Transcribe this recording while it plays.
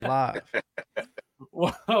Live.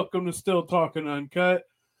 Welcome to Still Talking Uncut.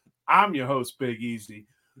 I'm your host, Big Easy,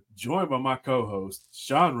 joined by my co-host,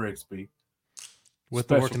 Sean Rigsby. With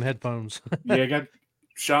the working headphones.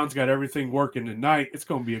 Sean's got everything working tonight. It's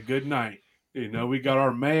going to be a good night. You know, we got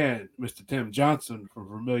our man, Mr. Tim Johnson from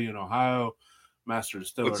Vermilion, Ohio, master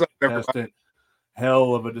distiller, contestant.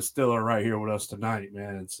 Hell of a distiller right here with us tonight,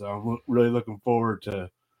 man. So I'm really looking forward to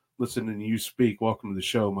listening to you speak. Welcome to the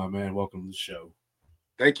show, my man. Welcome to the show.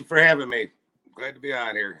 Thank you for having me. Glad to be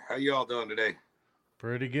on here. How you all doing today?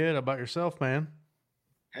 Pretty good. How about yourself, man?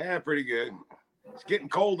 Yeah, pretty good. It's getting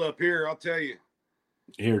cold up here, I'll tell you.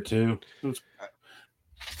 Here too.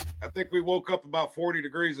 I think we woke up about 40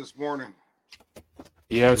 degrees this morning.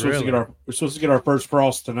 Yeah, we're supposed to get our first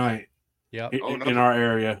frost tonight. Yeah, in our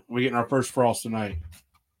area, we're getting our first frost tonight.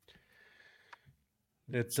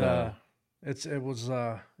 It's nice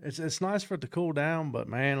for it to cool down, but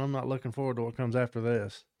man, I'm not looking forward to what comes after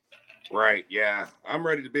this. Right, yeah. I'm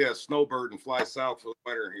ready to be a snowbird and fly south for the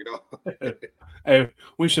winter, you know. Hey,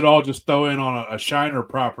 we should all just throw in on a Shiner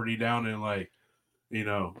property down in I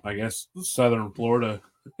guess southern Florida.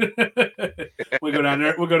 We'll go down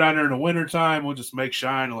there in the wintertime. We'll just make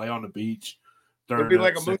shine and lay on the beach during It'd be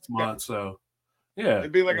like 6 months. So yeah.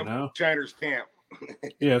 It'd be like a Shiner's camp.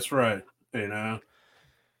 Yeah, that's right. You know.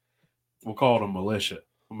 We'll call it a militia.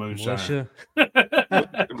 Moonshine.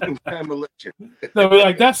 Militia. They'll be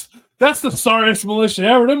like, that's the sorriest militia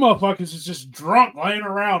ever. Them motherfuckers is just drunk laying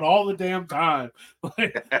around all the damn time.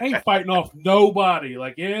 Like, ain't fighting off nobody.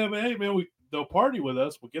 Like, yeah, man, hey man, they'll party with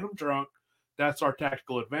us, we'll get them drunk. That's our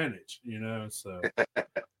tactical advantage, you know. So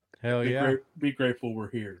hell yeah. Be grateful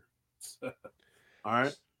we're here. So, all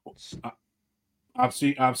right. I've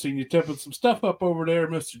seen you tipping some stuff up over there,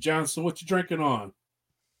 Mr. Johnson. What you drinking on?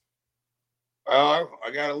 I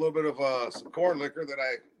got a little bit of some corn liquor that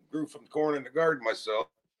I grew from corn in the garden myself.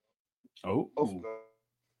 Oh.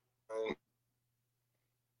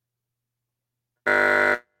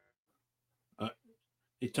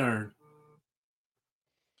 He turned.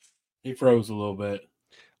 He froze a little bit.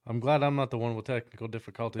 I'm glad I'm not the one with technical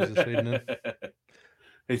difficulties this evening.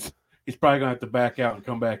 He's probably gonna have to back out and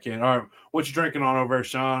come back in. All right, what you drinking on over there,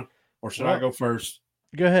 Sean? Or should I go first?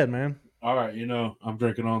 Go ahead, man. All right, I'm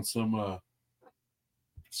drinking on some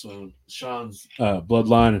Sean's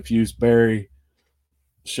Bloodline infused berry.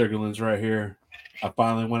 Sugarland's right here. I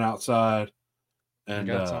finally went outside and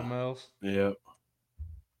got something else. Yep.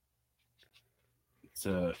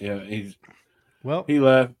 So he he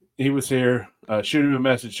left. He was here. Shoot him a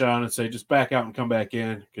message, Sean, and say just back out and come back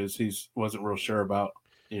in because he wasn't real sure about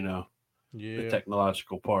the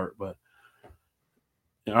technological part. But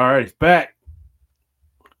all right, he's back.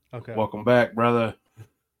 Okay, welcome back, brother.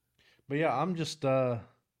 But yeah, I'm just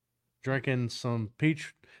drinking some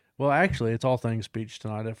peach. Well, actually, it's all things peach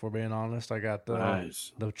tonight. If we're being honest, I got the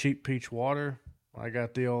cheap peach water. I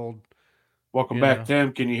got the old. Welcome back,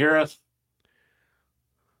 Tim. Can you hear us?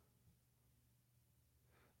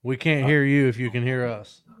 We can't hear you if you can hear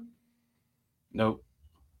us. Nope.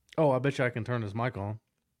 Oh, I bet you I can turn his mic on.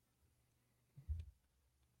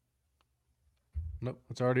 Nope,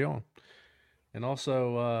 it's already on. And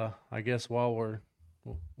also, I guess while we're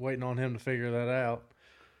waiting on him to figure that out.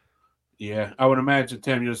 Yeah, I would imagine,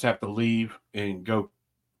 Tim, you just have to leave and go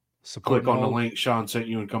click on the link Sean sent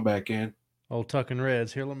you and come back in. Old Tucking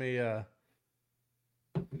Reds. Here, let me...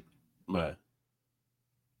 But...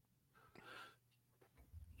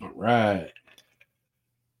 All right.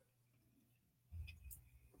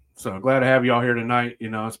 So glad to have you all here tonight.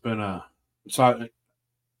 It's been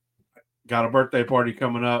got a birthday party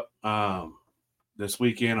coming up this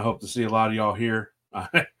weekend. I hope to see a lot of y'all here.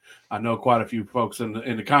 I know quite a few folks in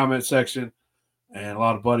the comment section, and a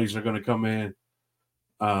lot of buddies are going to come in.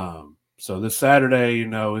 So this Saturday,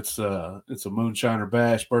 it's a Moonshiner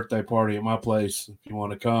Bash birthday party at my place. If you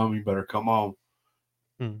want to come, you better come on.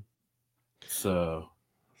 So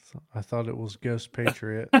I thought it was Ghost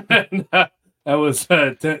Patriot. That was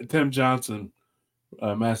Tim Johnson,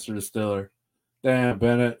 master distiller. Damn,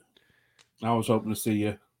 Bennett. I was hoping to see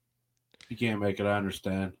you. If you can't make it, I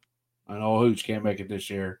understand. I know Hooch can't make it this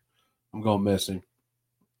year. I'm going to miss him.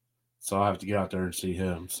 So I have to get out there and see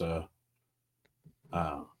him. So,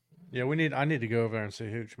 yeah, I need to go over there and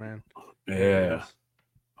see Hooch, man. Yeah.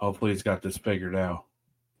 Hopefully he's got this figured out.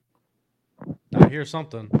 I hear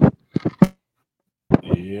something.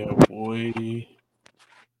 Yeah, boy.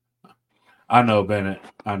 I know, Bennett.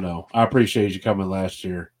 I know. I appreciate you coming last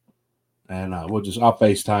year. And I'll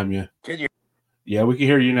FaceTime you. Can you? Yeah, we can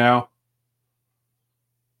hear you now.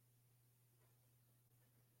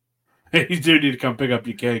 You do need to come pick up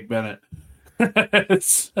your cake, Bennett.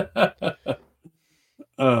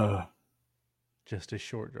 Just a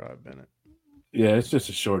short drive, Bennett. Yeah, it's just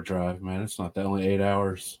a short drive, man. It's not that only 8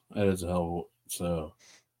 hours. That is a hell of so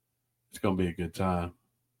it's gonna be a good time.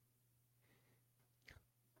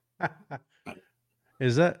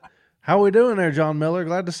 Is that how we doing there, John Miller?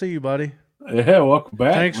 Glad to see you, buddy. Yeah, welcome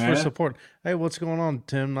back. Thanks man. for support. Hey, what's going on,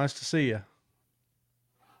 Tim? Nice to see you.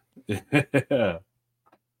 Yeah.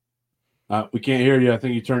 We can't hear you. I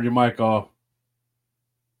think you turned your mic off.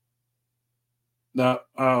 No.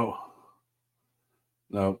 Oh.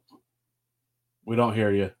 No. We don't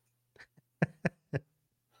hear you.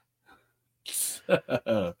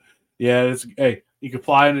 Yeah, it's hey, you can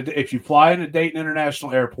fly into if you fly into Dayton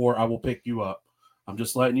International Airport, I will pick you up. I'm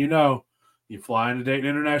just letting you know. You fly into Dayton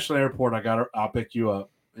International Airport, I'll pick you up.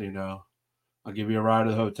 You know, I'll give you a ride to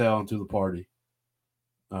the hotel and to the party.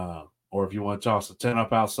 Or if you want to toss a tent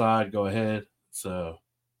up outside, go ahead. So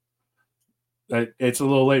it's a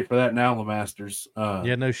little late for that now, LeMasters.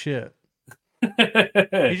 Yeah, no shit.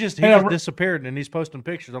 he just disappeared and he's posting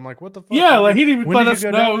pictures. I'm like, what the fuck? Yeah, like he didn't even let us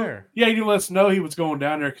know. Yeah, he didn't let us know he was going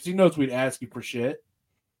down there because he knows we'd ask you for shit.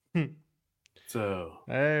 So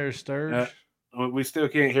there's Sturge. We still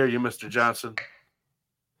can't hear you, Mr. Johnson.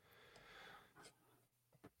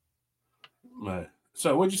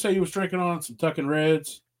 So what'd you say you was drinking on? Some Tucking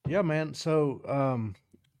Reds? Yeah, man. So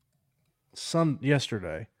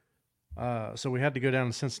yesterday. So we had to go down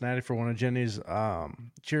to Cincinnati for one of Jenny's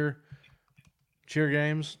cheer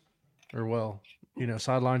games, or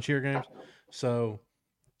sideline cheer games. So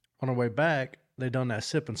on our way back, they done that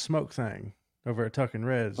sip and smoke thing over at Tucking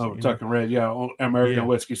Reds. Oh, Tucking Red, yeah, American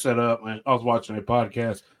Whiskey set up. And I was watching a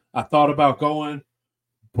podcast. I thought about going,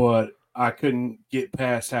 but I couldn't get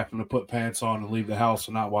past having to put pants on and leave the house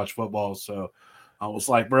and not watch football. So I was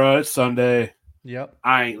like, bro, it's Sunday. Yep.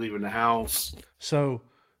 I ain't leaving the house. So,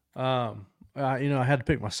 I had to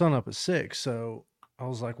pick my son up at 6. So I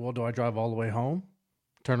was like, well, do I drive all the way home,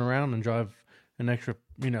 turn around and drive an extra,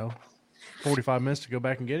 45 minutes to go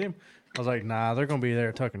back and get him? I was like, nah, they're going to be there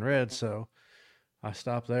at Tucking Red. So I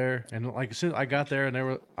stopped there. And like as soon as I got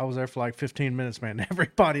there I was there for like 15 minutes, man.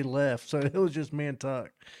 Everybody left. So it was just me and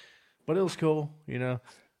Tuck. But it was cool, Nice.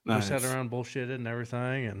 We sat around bullshitted and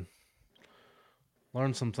everything and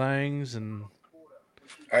learned some things and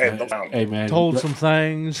hey man, told some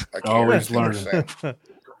things. Always learning.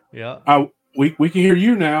 Yeah. We can hear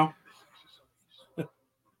you now.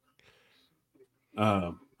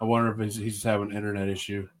 I wonder if he's having an internet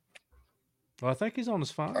issue. Well, I think he's on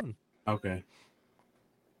his phone. Okay.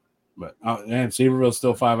 But Seaverville's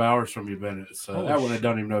still 5 hours from you, Bennett. So that wouldn't have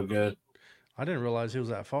done him no good. I didn't realize he was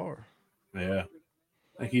that far. Yeah.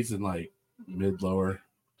 I think he's in like mid-lower.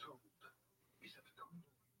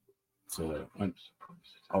 So,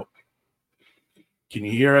 can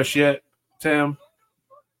you hear us yet, Tim?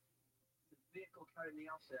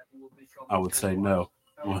 I would say no.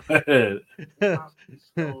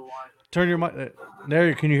 Turn your mic.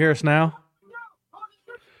 There, can you hear us now?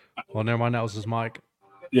 Well, never mind. That was his mic.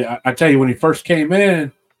 Yeah, I tell you, when he first came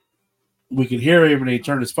in, we could hear him, and he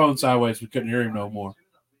turned his phone sideways. We couldn't hear him no more.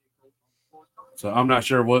 So I'm not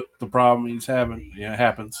sure what the problem he's having. Yeah, it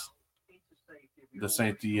happens. This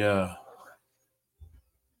ain't ain't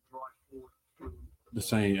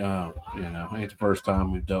the first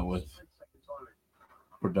time we've dealt with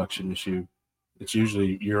production issue. It's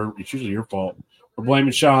usually your fault. We're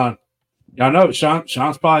blaming Sean. Yeah, I know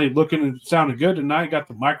Sean's probably looking and sounding good tonight. Got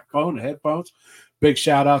the microphone, the headphones. Big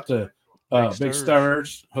shout out to Big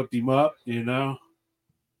Sturge. Hooked him up,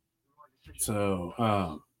 So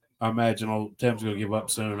I imagine old Tim's gonna give up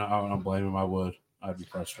soon. I don't blame him. I would. I'd be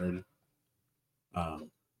frustrated.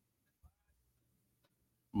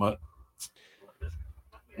 But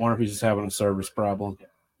wonder if he's just having a service problem.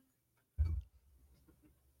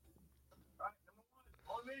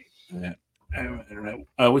 Yeah.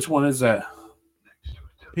 Which one is that?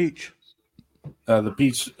 Peach.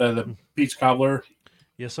 The peach cobbler.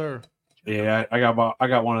 Yes, sir. Yeah, I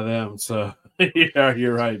got one of them. So yeah,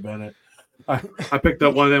 you're right, Bennett. I picked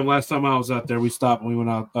up one of them last time I was out there. We stopped and we went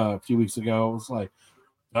out a few weeks ago. It was like,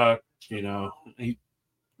 he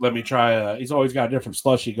let me try. He's always got a different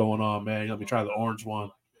slushy going on, man. Let me try the orange one.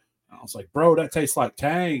 I was like, bro, that tastes like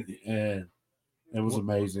Tang, and it was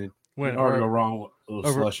amazing. Hard to go wrong with a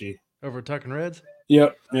little slushy. Over Tucking Reds?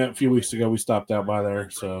 Yep. Yeah, a few weeks ago we stopped out by there,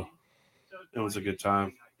 so it was a good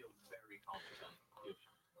time.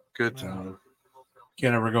 Good time.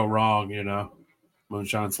 Can't ever go wrong,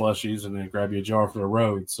 Moonshine slushies, and then grab you a jar for the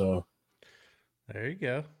road. So there you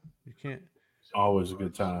go. You can't. Always a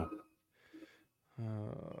good time.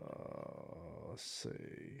 Let's see.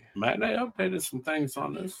 Matt, they updated some things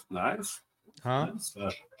on this. Nice. Huh?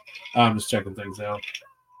 Nice. I'm just checking things out.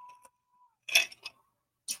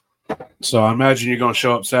 So I imagine you're going to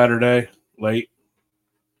show up Saturday late,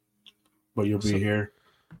 but you'll be here.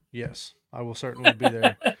 Yes, I will certainly be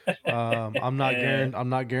there. I'm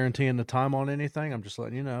not guaranteeing the time on anything. I'm just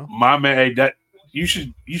letting you know. My man, hey, that you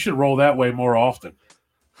should roll that way more often.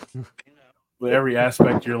 With every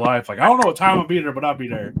aspect of your life, like I don't know what time I'll be there, but I'll be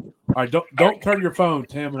there. All right, don't turn your phone,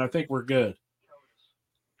 Tim, and I think we're good.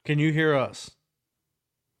 Can you hear us?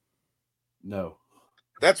 No.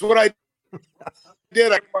 That's what I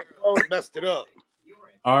did. I messed it up.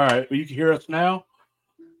 All right, well, you can hear us now.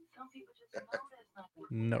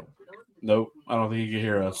 No. Nope, I don't think you can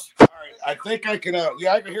hear us. All right, I think I can.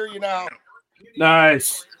 Yeah, I can hear you now.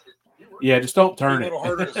 Nice. Yeah, just don't turn a it. little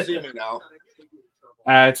harder to see me now.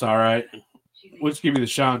 It's all right. We'll just give you the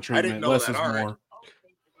Sean I treatment. didn't know Less that. is All more. right.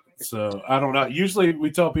 So I don't know. Usually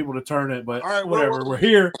we tell people to turn it, but All right, whatever. well, We're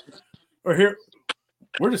here. We're here.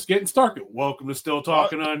 We're just getting started. Welcome to Still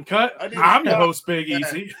Talking Uncut. I'm your host, Big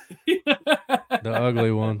Easy. The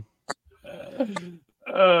ugly one.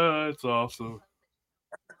 It's awesome.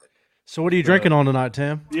 So what are you drinking on tonight,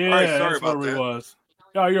 Tim? Yeah, right, sorry that's about where we that. was.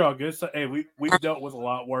 Oh, you're all good. So, hey, we've dealt with a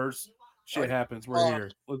lot worse. Shit happens. We're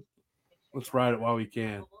here. Let's ride it while we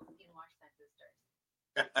can.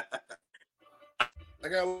 I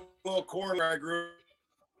got a little corn where I grew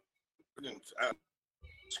and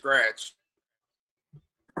scratch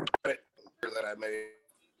that I made.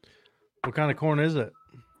 What kind of corn is it?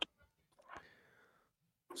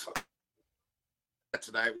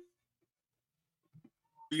 Tonight.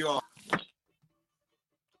 We all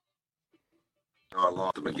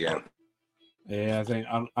lost them again. Yeah,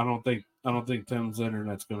 I don't think Tim's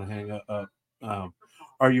internet's going to hang up.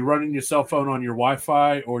 Are you running your cell phone on your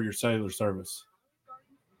Wi-Fi or your cellular service?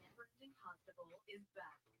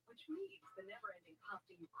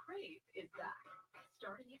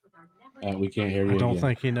 We can't hear you. I don't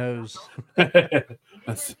think he knows.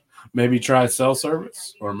 Maybe try cell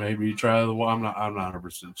service, or maybe try the. I'm not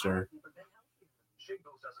 100% sure.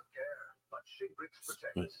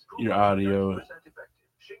 Your audio.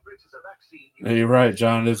 Hey, you're right,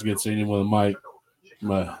 John. It is good seeing him with a mic.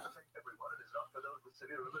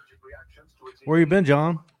 Where you been,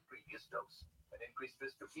 John?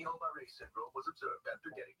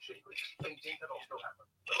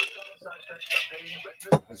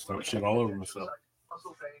 I start shit all over myself.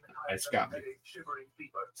 It's got me.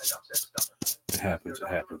 It happens.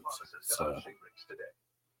 So.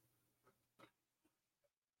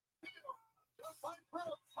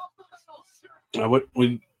 What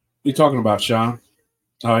we talking about, Sean?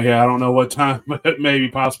 Oh yeah, I don't know what time, but maybe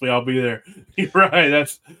possibly I'll be there. You're right.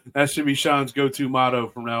 That should be Sean's go-to motto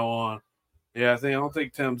from now on. Yeah, I don't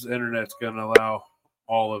think Tim's internet's gonna allow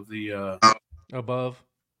all of the above.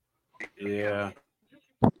 Yeah,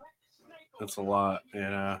 that's a lot,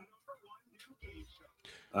 and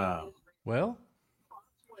well,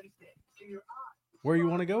 where you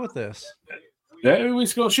want to go with this? Yeah, we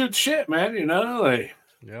just go shoot shit, man. You know, like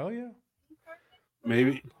oh yeah,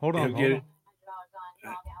 maybe. Hold on.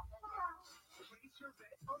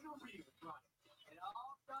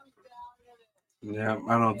 Yeah,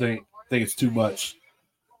 I don't think it's too much.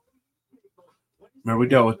 Remember, we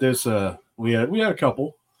dealt with this. We had a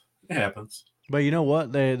couple. It happens. But you know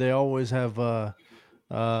what? They always have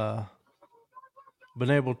been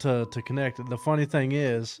able to connect. The funny thing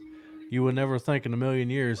is, you would never think in a million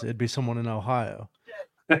years it'd be someone in Ohio.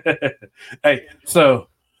 Hey, so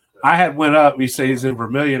I had went up. He says he's in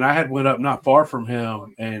Vermilion. I had went up not far from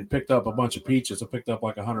him and picked up a bunch of peaches. I picked up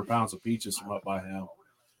like 100 pounds of peaches from up by him.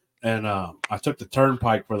 And I took the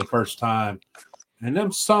turnpike for the first time. And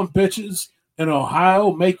them some bitches in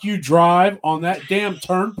Ohio make you drive on that damn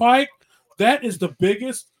turnpike. That is the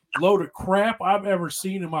biggest load of crap I've ever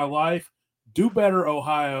seen in my life. Do better,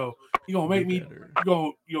 Ohio. You're going to make me,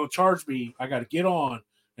 you're going to charge me. I got to get on.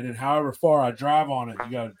 And then however far I drive on it,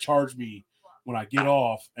 you got to charge me when I get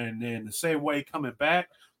off. And then the same way coming back.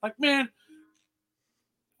 Like, man,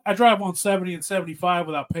 I drive on 70 and 75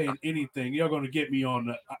 without paying anything. You're going to get me on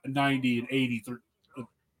the 90 and 80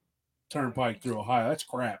 turnpike through Ohio. That's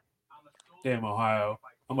crap. Damn, Ohio.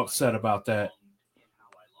 I'm upset about that.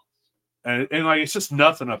 And like, it's just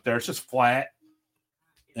nothing up there. It's just flat.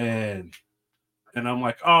 And I'm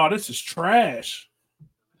like, oh, this is trash.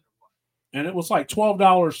 And it was like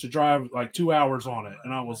 $12 to drive like 2 hours on it.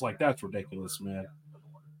 And I was like, that's ridiculous, man.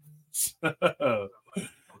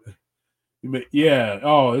 Yeah.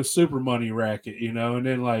 Oh, it's super money racket, you know? And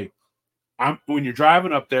then like, when you're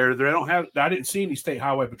driving up there, I didn't see any state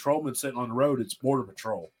highway patrolmen sitting on the road. It's border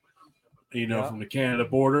patrol, you know, from the Canada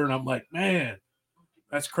border. And I'm like, man,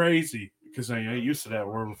 that's crazy. because they ain't used to that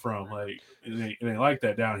where we're from. Like it ain't like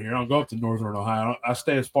that down here. I don't go up to Northern Ohio. I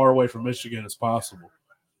stay as far away from Michigan as possible,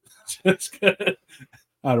 just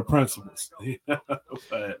out of principles.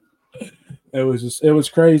 But it was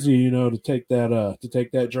crazy, to take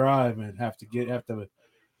that drive and have to.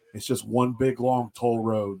 It's just one big long toll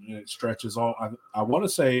road, and it stretches all. I want to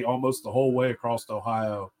say almost the whole way across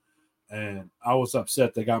Ohio. And I was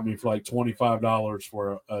upset they got me for like $25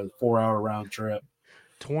 for a 4 hour round trip.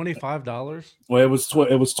 $25? Well, it was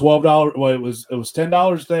 $12. Well, it was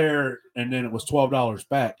 $10 there, and then it was $12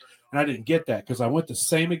 back. And I didn't get that because I went the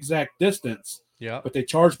same exact distance. Yeah. But they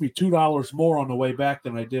charged me $2 more on the way back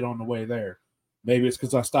than I did on the way there. Maybe it's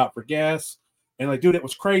because I stopped for gas. And like, dude, it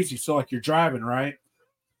was crazy. So like, you're driving, right?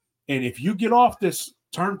 And if you get off this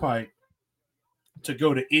turnpike to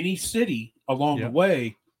go to any city along the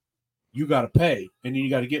way, you got to pay. And then you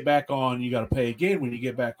got to get back on. And you got to pay again when you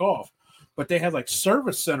get back off. But they had like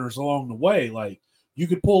service centers along the way. Like you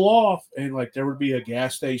could pull off and like there would be a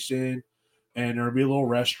gas station and there would be a little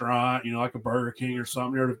restaurant, like a Burger King or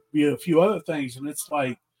something. There would be a few other things. And it's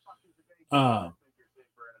like,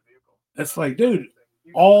 dude,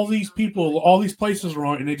 all these people, all these places are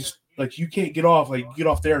on, and they just like, you can't get off. Like you get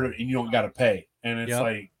off there and you don't got to pay. And it's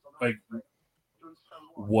like,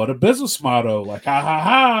 what a business motto. Like, ha, ha,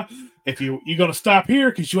 ha. If you're going to stop here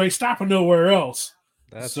because you ain't stopping nowhere else.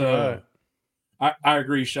 That's right. I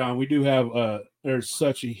agree, Sean. We do have there's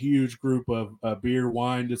such a huge group of beer,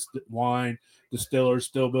 wine, distillers,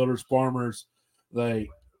 still builders, farmers. Like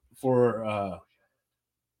for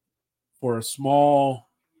a small,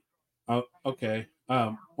 okay.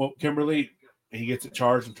 Well, Kimberly, he gets it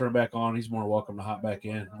charged and turned back on. He's more welcome to hop back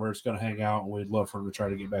in. We're just going to hang out, and we'd love for him to try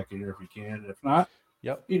to get back in here if he can. And if not,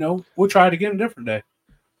 we'll try it again a different day.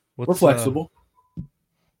 We're flexible.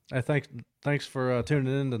 Hey, thanks for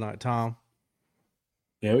tuning in tonight, Tom.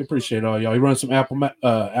 Yeah, we appreciate all y'all. You run some Apple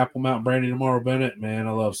Mountain Brandy tomorrow, Bennett? Man,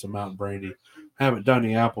 I love some Mountain Brandy. Haven't done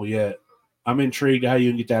the apple yet. I'm intrigued how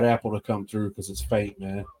you can get that apple to come through because it's faint,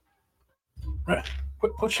 man. Right.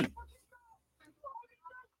 Quit pushing.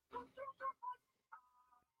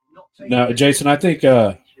 Now, Jason, I think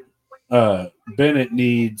Bennett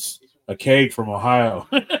needs a keg from Ohio.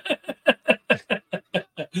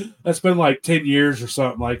 That's been like 10 years or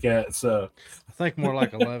something like that. So I think more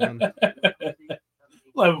like 11.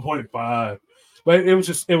 11.5. But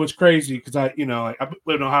it was crazy because I've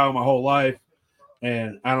lived in Ohio my whole life,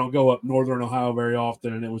 and I don't go up Northern Ohio very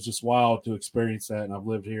often, and it was just wild to experience that. And I've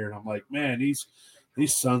lived here, and I'm like, man, these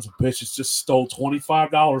sons of bitches just stole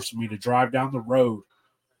 $25 from me to drive down the road.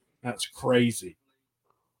 That's crazy.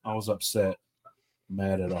 I was upset,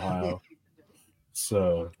 mad at Ohio.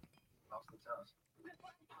 So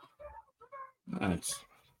nice,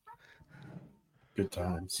 good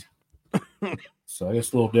times. So I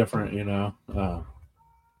guess a little different,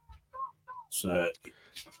 So,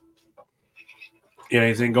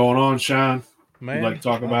 anything going on, Sean? Man, you'd like to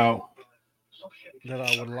talk about? That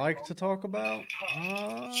I would like to talk about?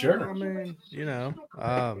 Sure. I mean,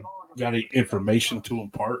 got any information to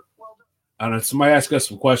impart? I don't know. Somebody asked us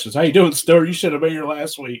some questions. How you doing, Stuart? You should have been here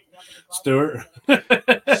last week, Stuart.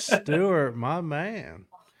 Stuart, my man.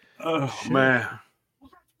 Oh, shit. Man.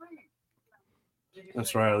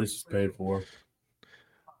 That's right. At least it's paid for.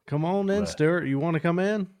 Come on in, Stuart. You want to come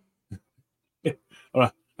in? I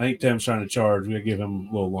think Tim's trying to charge. We'll give him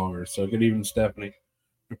a little longer. So good evening, Stephanie.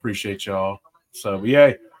 Appreciate y'all. So,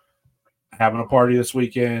 yeah, having a party this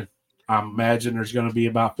weekend. I imagine there's going to be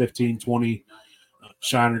about 15, 20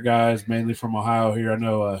 Shiner guys, mainly from Ohio here. I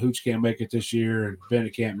know Hooch can't make it this year and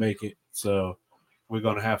Bennett can't make it. So we're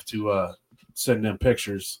going to have to send them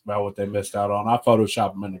pictures about what they missed out on. I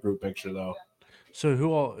Photoshop them in the group picture, though. So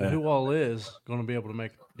who all is going to be able to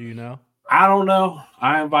make it? Do you know? I don't know.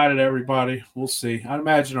 I invited everybody. We'll see. I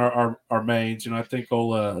imagine our mains. I think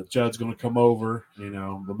old Judd's going to come over.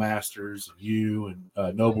 The Masters, you,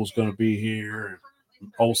 and Noble's going to be here.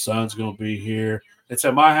 And old Son's going to be here. It's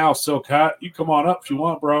at my house, Silk Hot. You come on up if you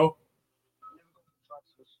want, bro.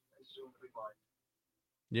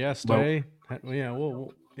 Yeah, stay.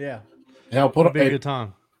 We'll Hell, it'll be a good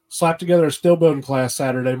time. Slap together a still building class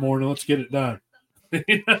Saturday morning. Let's get it done.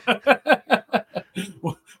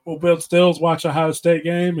 We'll build stills, watch a Ohio State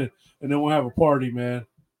game, and then we'll have a party, man.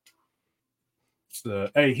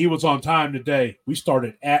 Hey, he was on time today. We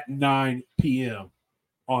started at 9 p.m.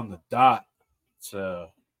 on the dot. So,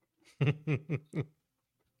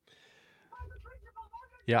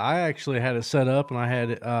 yeah, I actually had it set up, and I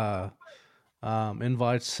had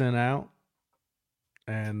invites sent out,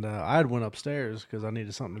 and I had went upstairs because I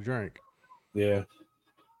needed something to drink. Yeah.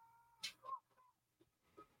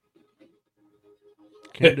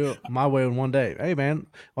 Can't do it my way in one day. Hey, man,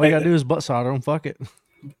 all you got to do is butt solder them. Fuck it.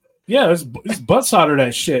 Yeah, it's butt solder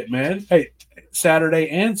that shit, man. Hey, Saturday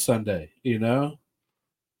and Sunday, you know.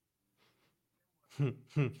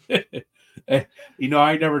 Hey, you know,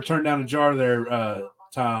 I never turned down a jar there,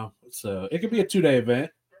 Tom. So it could be a 2-day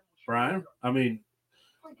event, Brian. I mean,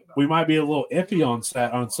 we might be a little iffy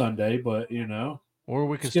on Sunday, but you know, Or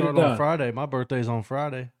we could let's get it start on done. Friday. My birthday's on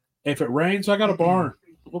Friday. If it rains, I got a barn.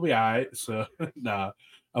 We'll be all right. So nah,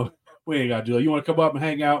 we ain't gotta do it. You want to come up and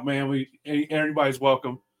hang out, man? Everybody's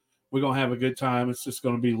welcome. We're gonna have a good time. It's just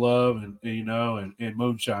gonna be love and you know and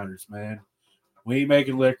moonshiners, man. We ain't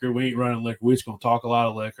making liquor. We ain't running liquor. We're just gonna talk a lot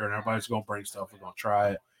of liquor, and everybody's gonna bring stuff. We're gonna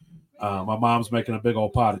try it. My mom's making a big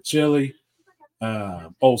old pot of chili.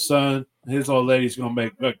 Old son, his old lady's gonna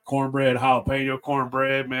make cornbread, jalapeno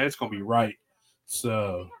cornbread. Man, it's gonna be right.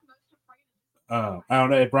 So I don't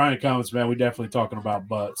know. If Brian comes, man, we definitely talking about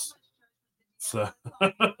butts. So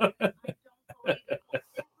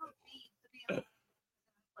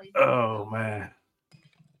oh man,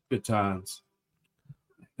 good times.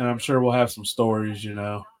 And I'm sure we'll have some stories, you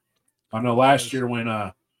know. I know last year when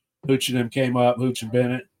Hooch and them came up, Hooch and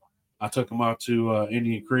Bennett, I took them out to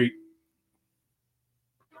Indian Creek.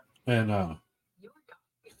 And I'm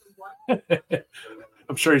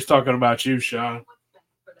sure he's talking about you, Sean.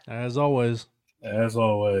 As always. As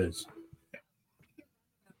always.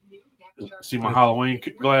 See my Halloween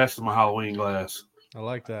glass is my Halloween glass. I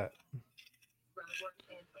like that.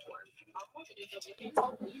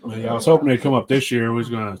 I was hoping they'd come up this year. We was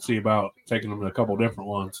going to see about taking them to a couple different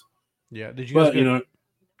ones. Yeah. Did you guys go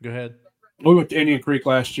ahead. We went to Indian Creek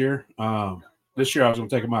last year. This year I was going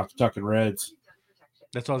to take them out to Tucking Reds.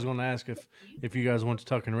 That's what I was going to ask if you guys went to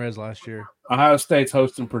Tucking Reds last year. Ohio State's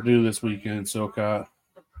hosting Purdue this weekend, Silcott.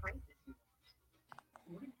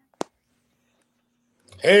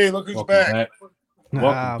 Hey, look who's back.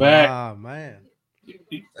 Welcome back. Ah, man.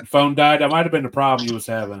 Phone died. That might have been the problem you was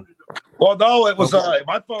having. Well, no, it was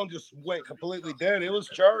my phone just went completely dead. It was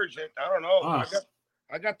charged. I don't know.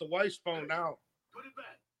 I got the wife's phone now.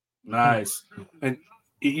 Nice. And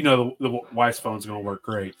you know the wife's phone's going to work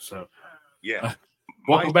great. So yeah.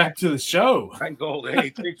 Welcome back to the show. Thank gold. Hey,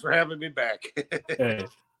 thanks for having me back. Hey.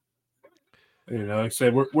 You know, like I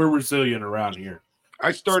said, we're resilient around here.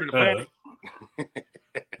 I started a panic.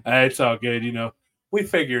 It's all good. You know, we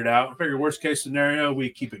figure it out. Figure worst case scenario, we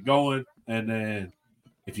keep it going, and then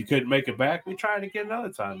if you couldn't make it back, we try it again another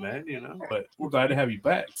time, man. You know, but we're glad to have you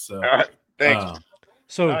back. So, all right, thanks.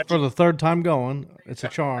 So for the third time going, it's a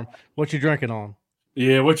charm. What you drinking on?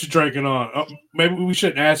 Yeah, what you drinking on? Oh, maybe we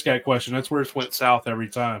shouldn't ask that question. That's where it went south every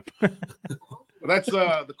time. Well, that's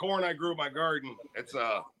the corn I grew in my garden. It's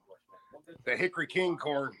the Hickory King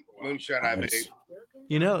corn moonshine I made.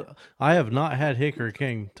 You know, I have not had Hickory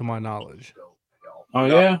King to my knowledge. Oh,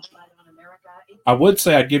 yeah? I would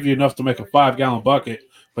say I'd give you enough to make a 5-gallon bucket,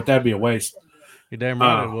 but that'd be a waste. You're damn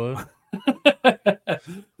right it would.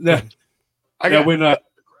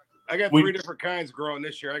 I got 3 different kinds growing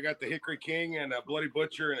this year. I got the Hickory King and a Bloody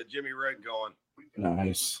Butcher and a Jimmy Red going.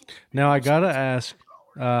 Nice. Now, I got to ask,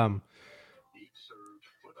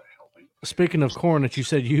 speaking of corn that you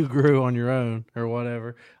said you grew on your own or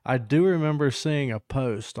whatever, I do remember seeing a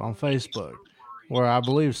post on Facebook where I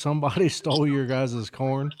believe somebody stole your guys'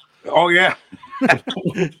 corn. Oh, yeah.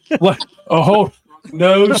 What? Oh,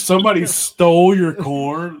 no, somebody stole your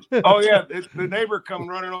corn. Oh, yeah. The neighbor come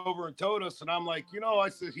running over and told us, and I'm like, I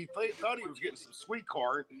said, he thought he was getting some sweet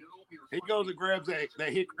corn. He goes and grabs that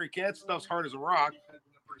Hickory Cat stuff's hard as a rock.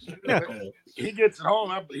 Yeah. He gets it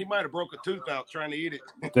home. He might have broke a tooth out trying to eat it.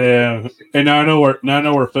 Yeah, and now I know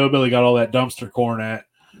where Phil Billy got all that dumpster corn at.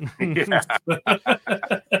 Yeah.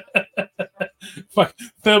 Fuck,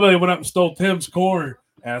 Phil Billy went up and stole Tim's corn,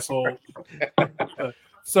 asshole.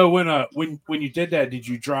 So when you did that, did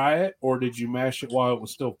you dry it or did you mash it while it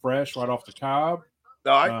was still fresh, right off the cob?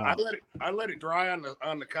 No, I let it dry on the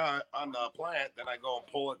plant. Then I go and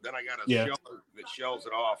pull it. Then I got a sheller that shells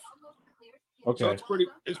it off. Okay, so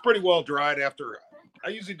it's pretty well dried after. I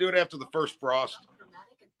usually do it after the first frost.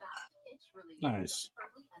 Nice.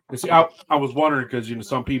 See, I was wondering because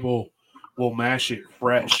some people will mash it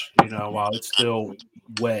fresh, while it's still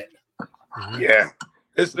wet. Yeah,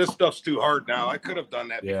 this stuff's too hard now. I could have done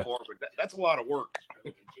that before, but that's a lot of work.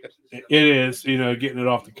 It is, getting it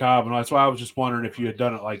off the cob, and that's why I was just wondering if you had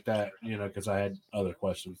done it like that, because I had other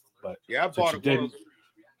questions. But yeah, I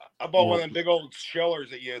bought one of them big old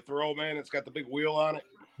shellers that you throw, man. It's got the big wheel on it.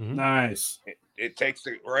 Mm-hmm. Nice. It takes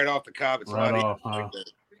it right off the cob. It's right not off, huh?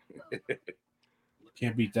 Like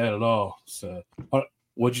can't beat that at all. So,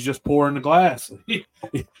 what'd you just pour in the glass?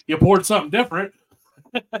 You poured something different.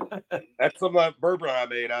 That's some of that bourbon I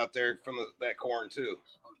made out there from that corn too.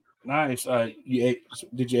 Nice.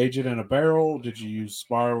 Did you age it in a barrel? Did you use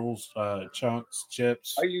spirals, chunks,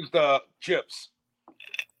 chips? I used chips.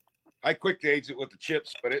 I quick aged it with the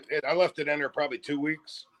chips, but I left it in there probably 2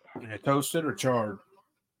 weeks. Yeah, toasted or charred?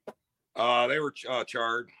 They were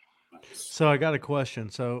charred. So I got a question.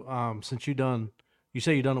 So since you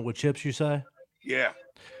say you done it with chips, you say? Yeah.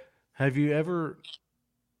 Have you ever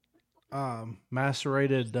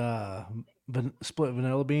macerated split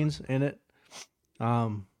vanilla beans in it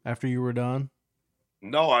after you were done?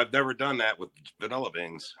 No, I've never done that with vanilla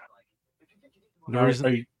beans.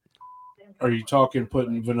 Are you talking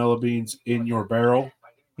putting vanilla beans in your barrel?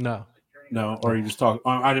 No. Or are you just talking?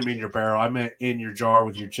 I didn't mean your barrel. I meant in your jar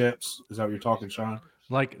with your chips. Is that what you're talking, Sean?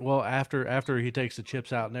 Like, well, after he takes the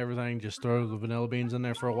chips out and everything, just throw the vanilla beans in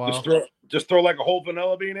there for a while. Just throw like a whole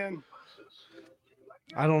vanilla bean in.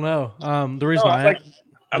 I don't know. The reason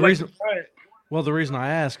the reason I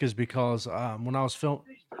ask is because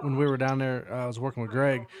when we were down there, I was working with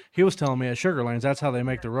Greg. He was telling me at Sugar Lanes that's how they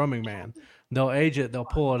make the roaming man. They'll age it, they'll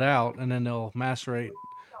pull it out, and then they'll macerate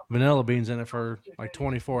vanilla beans in it for like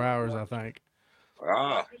 24 hours, I think.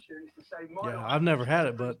 Ah. Yeah, I've never had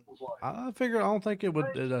it, but I figure I don't think it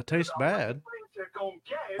would taste bad.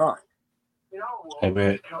 Huh. Hey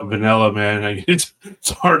man, vanilla, man, it's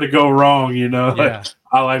hard to go wrong, you know. Yeah.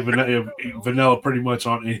 I like vanilla pretty much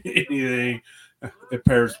on anything. It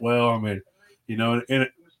pairs well. I mean, you know, in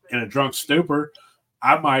a drunk stupor,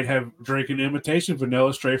 I might have drinking imitation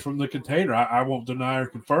vanilla straight from the container. I won't deny or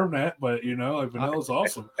confirm that, but you know, like vanilla's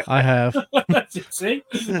awesome. I have. See,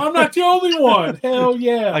 I'm not the only one. Hell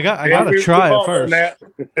yeah! I got to try it first.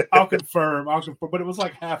 I'll confirm. But it was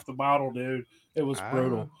like half the bottle, dude. It was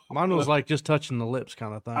brutal. Mine was like just touching the lips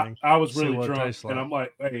kind of thing. I was really drunk, and I'm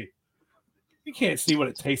like, hey, you can't see what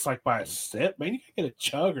it tastes like by a sip, man. You can get a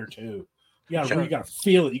chug or two. You gotta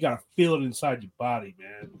feel it. You gotta feel it inside your body,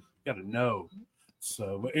 man. You gotta know.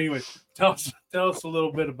 So, but anyway, tell us a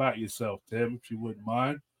little bit about yourself, Tim, if you wouldn't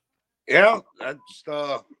mind. Yeah,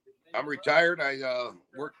 I'm retired. I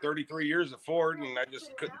worked 33 years at Ford, and I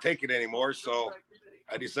just couldn't take it anymore. So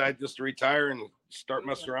I decided just to retire and start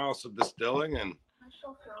messing around with some distilling. And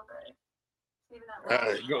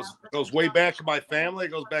it goes way back in my family.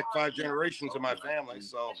 It goes back 5 generations in my family.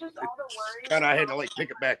 So kind of I had to like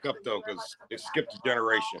pick it back up though because it skipped a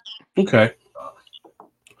generation. Okay.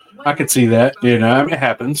 I could see that, you know, I mean, it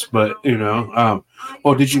happens, but you know,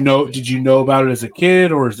 well, did you know about it as a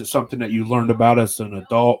kid, or is it something that you learned about as an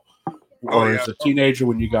adult, or as a teenager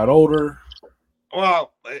when you got older?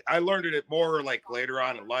 Well, I learned it more like later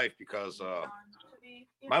on in life because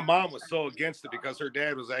my mom was so against it because her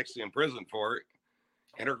dad was actually in prison for it,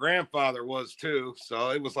 and her grandfather was too. So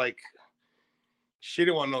it was like she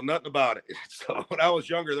didn't want to know nothing about it. So when I was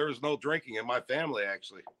younger, there was no drinking in my family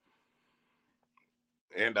actually.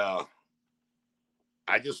 And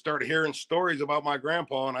I just started hearing stories about my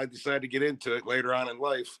grandpa, and I decided to get into it later on in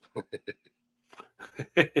life.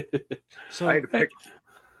 So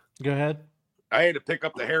go ahead. I had to pick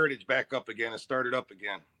up the heritage back up again and start it up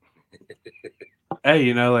again. Hey,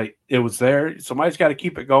 you know, like it was there. Somebody's got to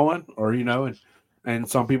keep it going, or you know, and in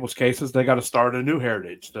some people's cases, they got to start a new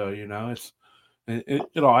heritage. So you know,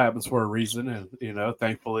 it all happens for a reason, and you know,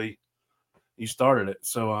 thankfully. You started it.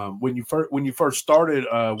 So when you first started,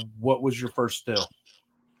 what was your first still?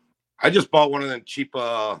 I just bought one of them cheap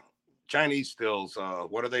Chinese stills.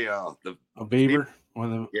 What are they? The Beaver?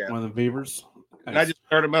 One of the Beavers. And I just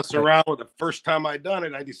started messing around with it. The first time I done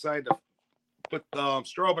it, I decided to put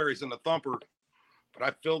strawberries in the thumper, but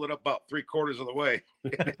I filled it up about 3/4 of the way.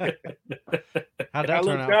 How'd that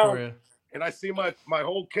turn out for you? And I see my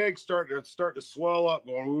whole keg start to swell up,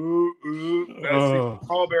 going ooh ooh. And I see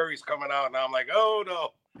strawberries coming out, and I'm like, oh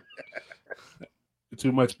no,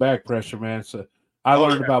 too much back pressure, man. So I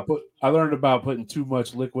learned about putting too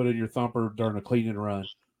much liquid in your thumper during a cleaning run.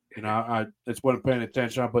 You know, I just wasn't paying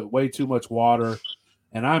attention. I put way too much water,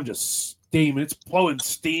 and I'm just steaming. It's blowing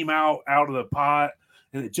steam out of the pot,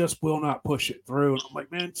 and it just will not push it through. And I'm like,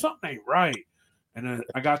 man, something ain't right. And then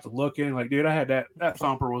I got to looking, like, dude, I had that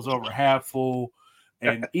thumper was over half full,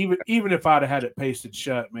 and even if I'd have had it pasted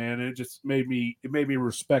shut, man, it just made me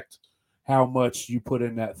respect how much you put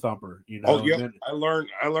in that thumper. You know, oh yeah, I learned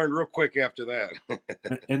real quick after that.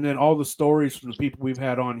 And then all the stories from the people we've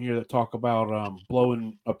had on here that talk about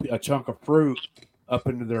blowing a chunk of fruit up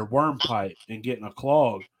into their worm pipe and getting a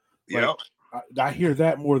clog. Yeah, I hear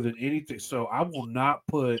that more than anything. So I will not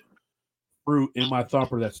put fruit in my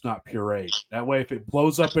thumper that's not pureed. That way, if it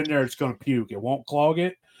blows up in there, it's going to puke. It won't clog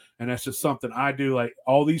it. And that's just something I do. Like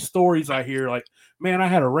all these stories I hear, like, man, I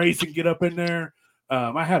had a raisin get up in there.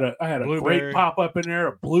 I had a Blueberry. grape pop up in there,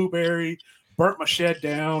 a blueberry, burnt my shed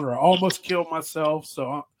down, or almost killed myself.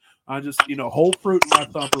 So I just, whole fruit in my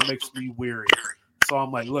thumper makes me weary. So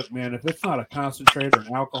I'm like, look, man, if it's not a concentrate or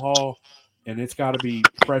an alcohol, and it's got to be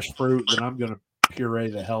fresh fruit, then I'm gonna puree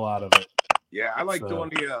the hell out of it. Yeah, I like doing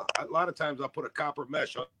the. A lot of times I'll put a copper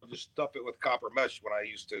mesh. I'll just stuff it with copper mesh when I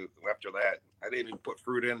used to. After that, I didn't even put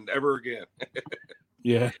fruit in ever again.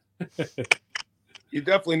 Yeah. You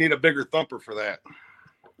definitely need a bigger thumper for that.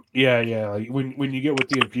 Yeah. Like when you get with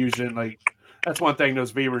the infusion, like that's one thing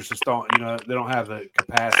those beavers just don't. They don't have the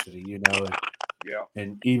capacity. Yeah.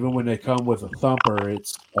 And even when they come with a thumper,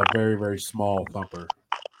 it's a very, very small thumper,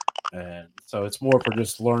 and so it's more for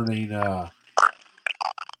just learning.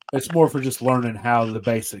 It's more for just learning how the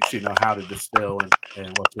basics, how to distill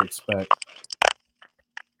and what to expect.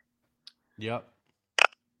 Yep.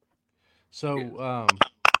 So,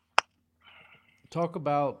 talk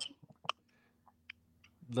about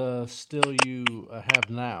the still you have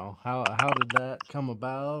now. How did that come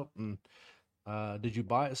about? And did you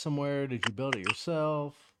buy it somewhere? Did you build it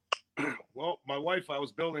yourself? Well, my wife, I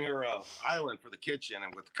was building her island for the kitchen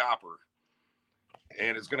and with copper,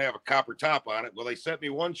 and it's going to have a copper top on it. Well, they sent me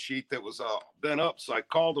one sheet that was bent up, so I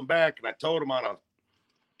called them back and I told them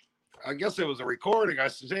I guess it was a recording. I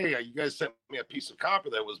said, hey, you guys sent me a piece of copper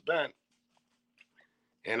that was bent,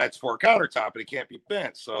 and that's for a countertop, and it can't be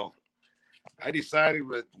bent. So I decided,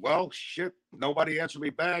 well, shit, nobody answered me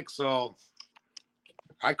back, so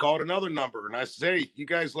I called another number, and I said, hey, you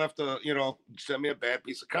guys sent me a bad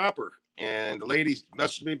piece of copper. And the lady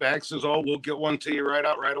messaged me back, says, oh, we'll get one to you right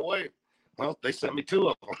away. Well, they sent me two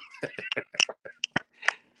of them.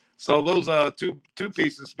 So those two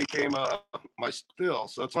pieces became my still.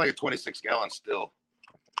 So it's like a 26-gallon still.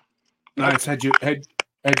 Nice. Had you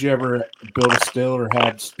ever built a still or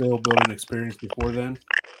had still building experience before then?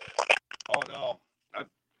 Oh no,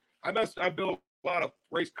 I built a lot of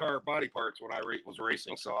race car body parts when I was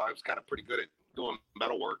racing, so I was kind of pretty good at doing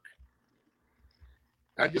metal work.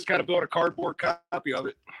 I just kind of built a cardboard copy of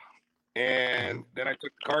it, and then I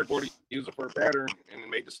took the cardboard, used it for a pattern, and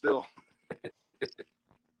made the still.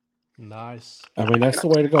 Nice. I mean, that's the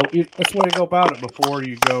way to go. That's the way to go about it before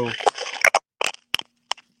you go.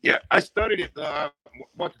 Yeah, I studied it.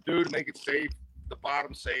 What to do to make it safe, the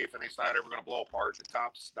bottom safe, and it's not ever going to blow apart. The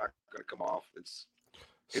top's not going to come off.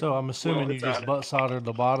 So I'm assuming you just butt soldered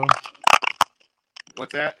the bottom.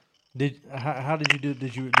 What's that? How did you do?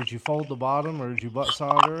 Did you fold the bottom, or did you butt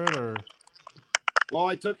solder it, or? Well,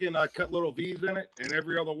 I took and I cut little V's in it, and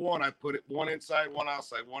every other one I put it one inside, one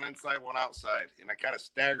outside, one inside, one outside, and I kind of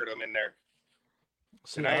staggered them in there.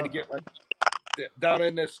 And I had to get down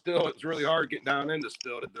in this still. It's really hard getting down in the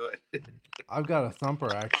still to do it. I've got a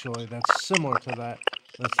thumper actually that's similar to that.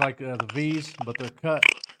 It's like the V's, but they're cut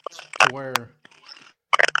to where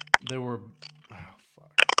they were. Oh,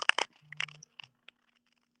 fuck.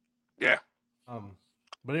 Yeah.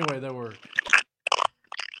 But anyway, they were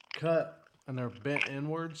cut and they're bent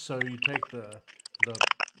inwards. So you take the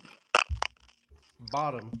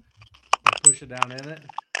bottom and push it down in it.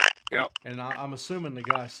 Yep. And I'm assuming the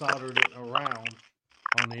guy soldered it around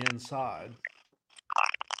on the inside.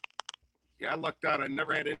 Yeah, I lucked out. I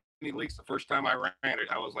never had any leaks the first time I ran it.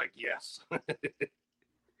 I was like, yes.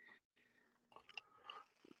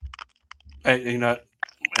 Hey, if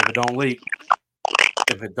it don't leak,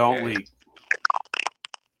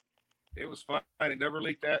 it was fine. It never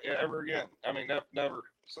leaked that ever again. I mean, never.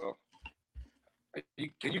 So,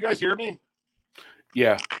 can you guys hear me?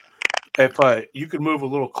 Yeah. If you could move a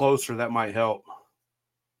little closer, that might help.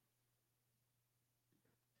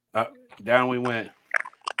 Down we went.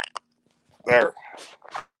 There.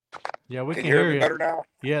 Yeah, we can hear hear you better now.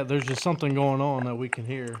 Yeah, there's just something going on that we can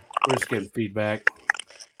hear. We're just getting feedback.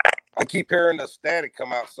 I keep hearing the static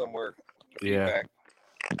come out somewhere. Yeah. Feedback.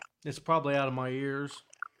 It's probably out of my ears.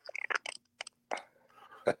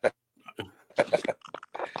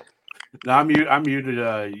 No, I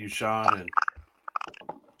muted you, Sean, and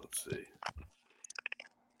let's see.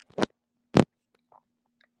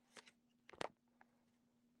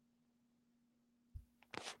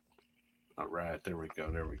 All right, there we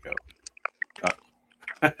go.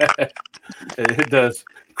 It does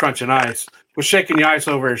crunch and ice. We're shaking the ice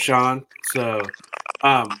over here, Sean. So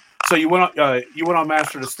you went on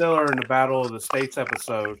Master Distiller in the Battle of the States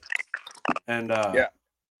episode, and yeah.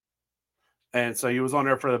 And so you was on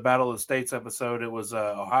there for the Battle of the States episode. It was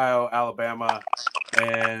Ohio, Alabama,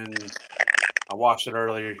 and I watched it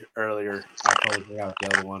earlier. I totally forgot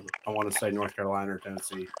the other one. I want to say North Carolina or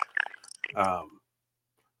Tennessee. But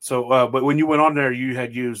when you went on there, you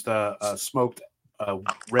had used smoked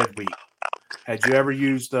red wheat. Had you ever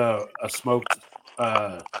used a smoked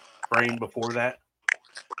frame before that?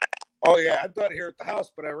 Oh yeah, I've done it here at the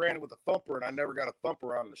house, but I ran it with a thumper, and I never got a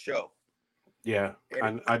thumper on the show. Yeah,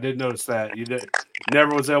 I did notice that you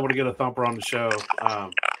never was able to get a thumper on the show.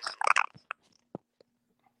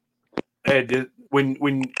 Ed, when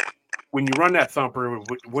you run that thumper,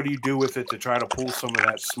 what do you do with it to try to pull some of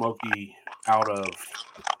that smoky out of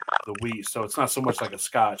the wheat? So it's not so much like a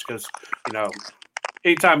Scotch, because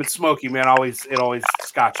anytime it's smoky, man, it always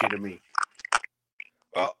Scotchy to me.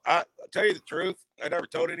 Well, I'll tell you the truth. I never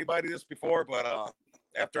told anybody this before, but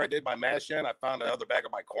after I did my mash in, I found another bag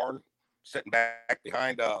of my corn sitting back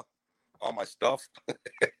behind all my stuff.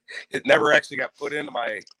 It never actually got put into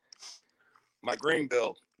my grain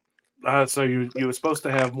build. So you were supposed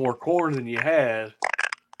to have more corn than you had,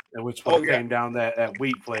 which came down that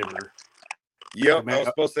wheat flavor. Yep, I was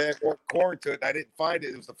supposed to add more corn to it. And I didn't find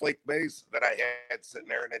it. It was the flake maize that I had sitting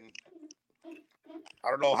there, and then I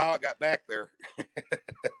don't know how it got back there.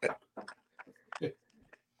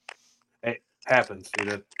 It happens,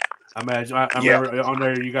 dude. I remember on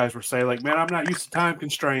there you guys were saying, like, man, I'm not used to time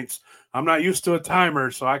constraints. I'm not used to a timer,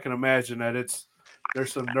 so I can imagine that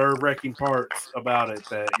there's some nerve-wracking parts about it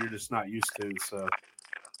that you're just not used to. So,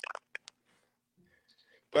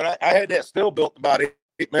 but I had that still built about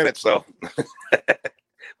 8 minutes. So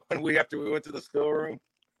after we went to the still room.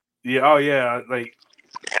 Yeah. Oh yeah. Like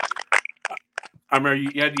I remember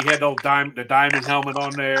you had the diamond helmet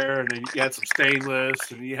on there, and then you had some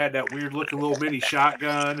stainless, and you had that weird looking little mini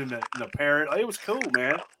shotgun and the parrot. It was cool,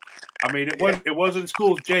 man. I mean, it wasn't as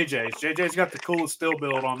cool as JJ's. JJ's got the coolest still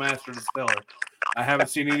build on Master Distiller. I haven't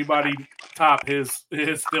seen anybody top his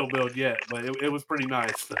still build yet, but it was pretty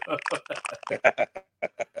nice.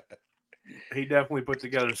 He definitely put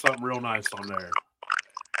together something real nice on there.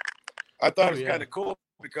 I thought it was kind of cool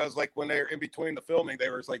because, like, when they were in between the filming, they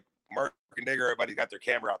were like Mark and Digger, everybody got their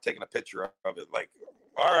camera out taking a picture of it. Like,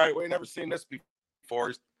 all right, we never seen this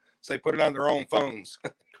before. So they put it on their own phones.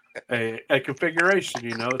 a configuration,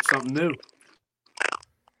 it's something new.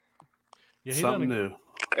 Yeah, something new.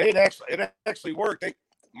 It actually worked.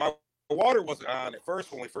 My water wasn't on at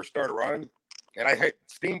first when we first started running, and I had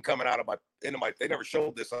steam coming out of into my. They never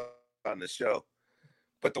showed this on this show,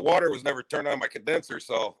 but the water was never turned on my condenser.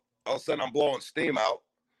 So all of a sudden, I'm blowing steam out,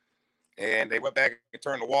 and they went back and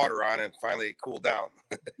turned the water on, and finally it cooled down.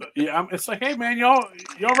 Yeah, it's like, hey man, y'all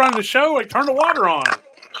running the show, like turn the water on.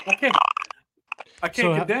 I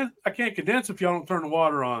can't condense if y'all don't turn the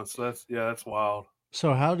water on. So that's wild.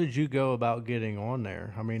 So how did you go about getting on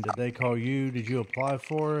there? I mean, did they call you? Did you apply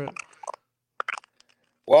for it?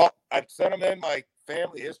 Well, I sent them in my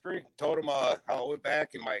family history, told them how I went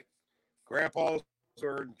back, and my grandpas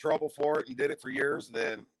were in trouble for it and did it for years. And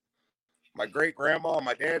then my great grandma on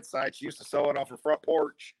my dad's side, she used to sell it off her front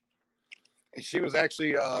porch, and she was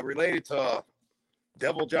actually related to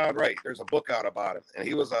Devil John Wright. There's a book out about him, and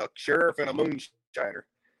he was a sheriff and a moonshiner.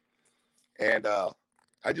 And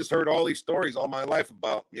I just heard all these stories all my life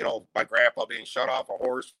about, my grandpa being shot off a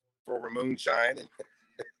horse for moonshine. And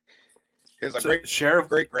his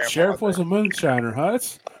great grandpa. Sheriff was a moonshiner, huh?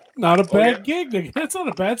 It's not a bad gig. It's not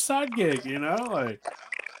a bad side gig, like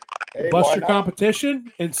bust your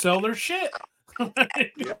competition and sell their shit.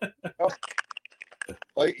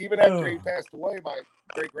 Like, even after he passed away, my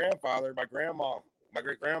great grandfather, my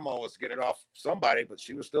great grandma was getting it off somebody, but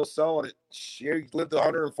she was still selling it. She lived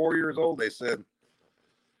 104 years old, they said.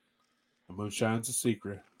 Moonshine's a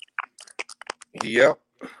secret. Yep.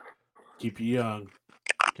 Keep you young.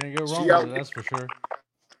 Can't go wrong with it, that's for sure.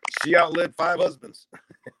 She outlived 5 husbands.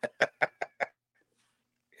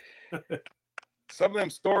 Some of them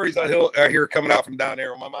stories I hear coming out from down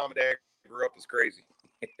there when my mom and dad grew up is crazy.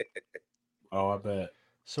 Oh, I bet.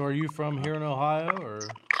 So are you from here in Ohio, or?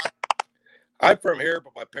 I'm from here,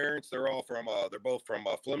 but my parents, they're both from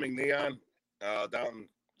Fleming Neon, down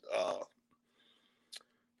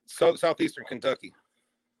southeastern Kentucky.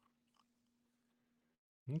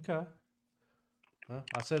 Okay. Well,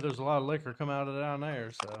 I said there's a lot of liquor coming out of down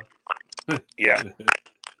there, so. Yeah.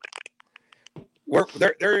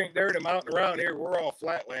 They're in the mountain around here. We're all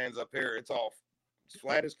flatlands up here. It's all as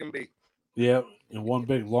flat as can be. Yep, and one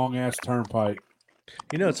big long ass turnpike.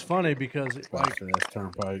 It's funny because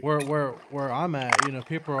turnpike. Where I'm at,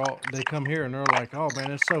 people they come here and they're like, "Oh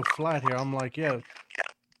man, it's so flat here." I'm like, "Yeah,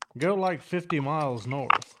 go like 50 miles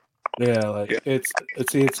north." Yeah,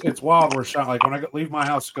 it's wild where Sean, like when I leave my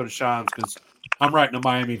house to go to Sean's, because I'm right in the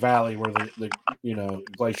Miami Valley where the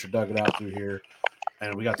glacier dug it out through here,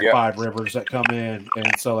 and we got the 5 rivers that come in,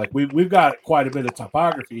 and so like we've got quite a bit of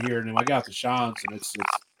topography here, and then I got to Sean's, and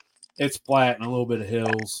it's flat and a little bit of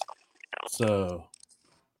hills, so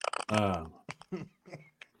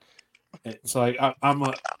It's like I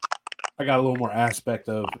got a little more aspect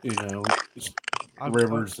of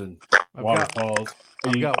rivers and waterfalls.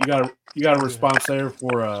 You got a response there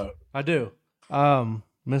for I do. Mr.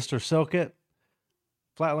 Silkett,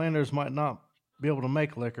 Flatlanders might not be able to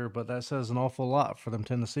make liquor, but that says an awful lot for them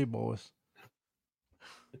Tennessee boys.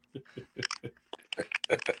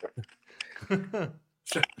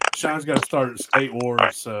 Sean's got to start state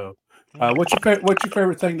wars. So, what's your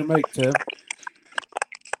favorite thing to make, Tim?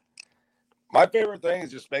 My favorite thing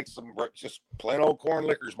is just make just plain old corn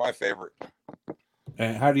liquor is my favorite.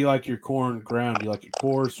 And how do you like your corn ground? Do you like it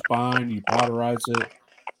coarse, fine? Do you powderize it?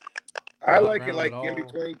 I like it like in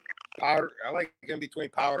between powder. I like it in between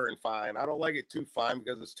powder and fine. I don't like it too fine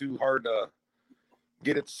because it's too hard to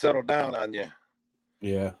get it to settle down on you.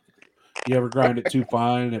 Yeah. You ever grind it too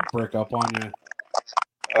fine and it break up on you?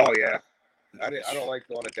 Oh yeah. I don't like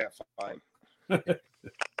doing it that fine.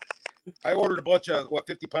 I ordered a bunch of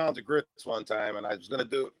 50 pounds of grits one time, and I was gonna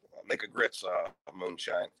make a grits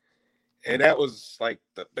moonshine, and that was like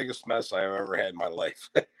the biggest mess I've ever had in my life.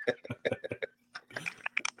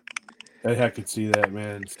 I could see that,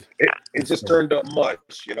 man. It just turned up much,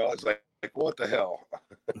 It's like what the hell?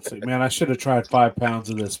 Man, I should have tried 5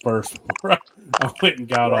 pounds of this first before I went and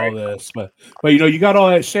got all this. But you got all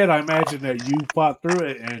that shit. I imagine that you fought through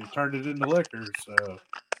it and turned it into liquor. So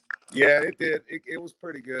yeah, it did. It was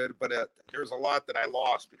pretty good, but there's a lot that I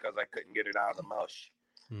lost because I couldn't get it out of the mush.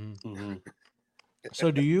 Mm-hmm.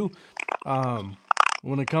 So do you,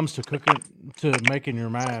 when it comes to making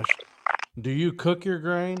your mash, do you cook your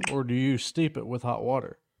grain or do you steep it with hot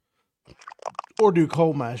water? Or do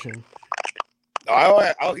cold mashing?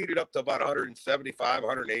 I'll heat it up to about 175,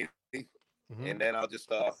 180, and then I'll just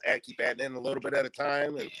keep adding in a little bit at a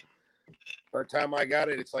time. And by the time I got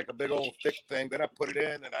it, it's like a big old thick thing. Then I put it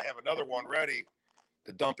in, and I have another one ready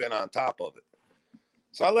to dump in on top of it.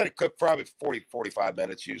 So I let it cook probably 40, 45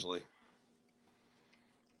 minutes usually.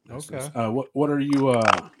 Okay. What are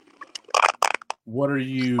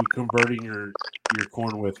you converting your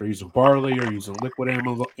corn with? Are you using barley? Are you using liquid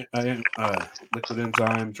enzymes?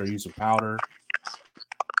 Or are you using powder?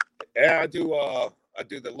 Yeah, I do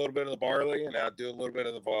the little bit of the barley, and I do a little bit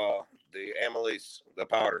of the amylase, the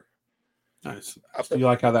powder. Nice. Do you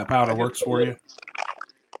like how that powder works for you?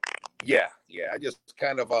 Yeah. I just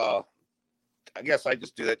kind of I guess I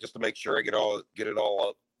just do that just to make sure I get it all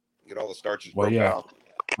up, get all the starches broke down.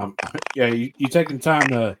 You taking time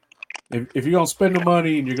to if you're gonna spend the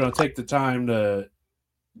money and you're gonna take the time to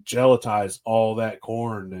gelatize all that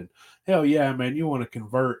corn, then hell yeah, man, you want to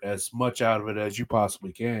convert as much out of it as you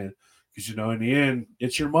possibly can, because in the end,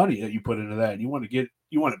 it's your money that you put into that, and you want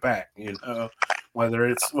it back.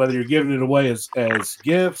 Whether you're giving it away as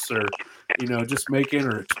gifts or just making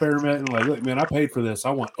or experimenting. Like, look, man, I paid for this. I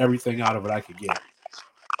want everything out of it I could get.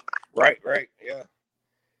 Right, yeah.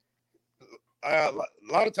 A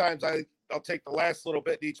lot of times I'll take the last little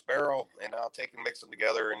bit in each barrel and I'll take and mix them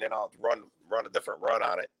together, and then I'll run a different run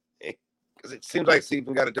on it because it seems like it's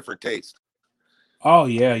even got a different taste. Oh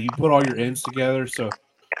yeah, you put all your ends together. So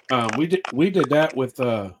we did that with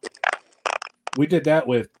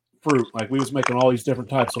fruit. Like, we was making all these different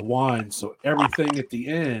types of wines. So everything at the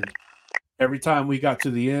end, every time we got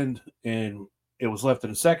to the end and it was left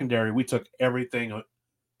in a secondary, we took everything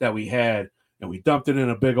that we had and we dumped it in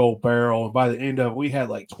a big old barrel. And by the end of it, we had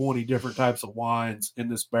like 20 different types of wines in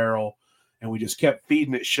this barrel. And we just kept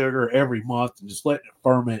feeding it sugar every month and just letting it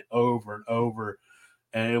ferment over and over.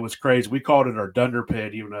 And it was crazy. We called it our Dunder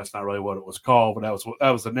Pit, even though that's not really what it was called, but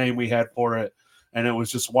that was the name we had for it. And it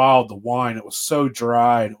was just wild, the wine. It was so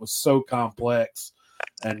dry and it was so complex.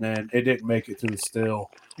 And then it didn't make it to the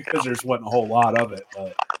still because there just wasn't a whole lot of it.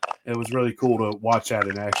 But it was really cool to watch that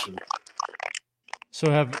in action.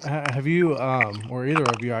 So have you, or either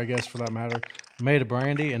of you, I guess for that matter, made a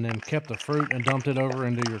brandy and then kept the fruit and dumped it over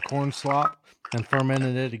into your corn slop and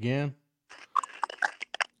fermented it again?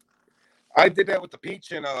 I did that with the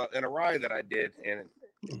peach and a rye that I did, and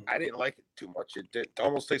I didn't like it too much. It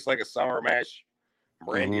almost tastes like a sour mash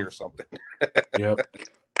brandy or something. Yep.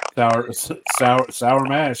 Sour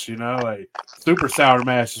mash, like super sour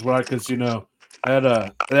mash is what because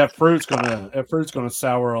that fruit's gonna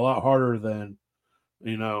sour a lot harder than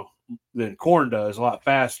corn does, a lot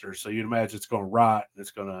faster. So you'd imagine it's gonna rot and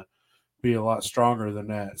it's gonna be a lot stronger than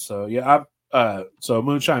that. So yeah, so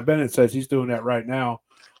Moonshine Bennett says he's doing that right now.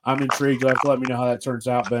 I'm intrigued. You'll have to let me know how that turns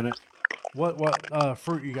out, Bennett. What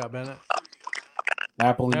fruit you got, Bennett?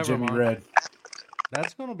 Apple and Jimmy Red.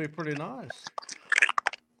 That's going to be pretty nice.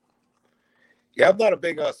 Yeah, I'm not a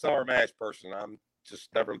big sour mash person. I'm just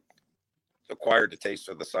never acquired the taste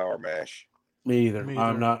of the sour mash. Me either.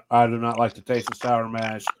 I do not like the taste of sour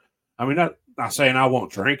mash. I mean, not saying I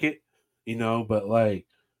won't drink it, but like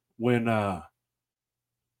when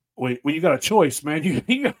you got a choice, man,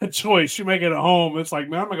 you got a choice. You make it at home. It's like,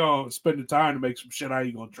 man, I'm not gonna spend the time to make some shit I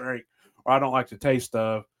ain't gonna drink, or I don't like the taste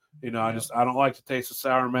of. I don't like the taste of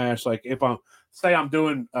sour mash. Like if I'm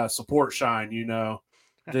doing support shine,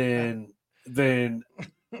 then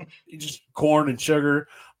you just corn and sugar.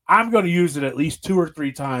 I'm going to use it at least 2 or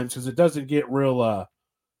 3 times because it doesn't get real.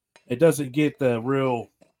 It doesn't get the real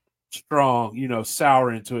strong,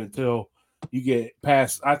 sour into it until you get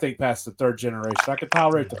past the 3rd generation. I can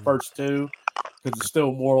tolerate the first 2 because it's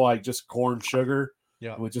still more like just corn sugar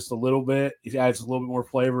with just a little bit. It adds a little bit more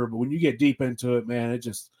flavor. But when you get deep into it, man,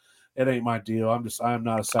 it ain't my deal. I'm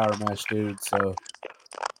not a sour mash dude. So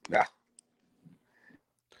yeah.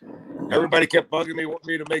 Everybody kept bugging me, wanting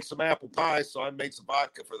me to make some apple pie, so I made some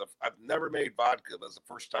vodka I've never made vodka. That's the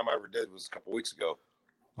first time I ever did. It was a couple weeks ago.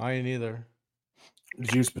 I ain't either.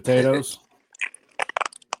 Did you use potatoes?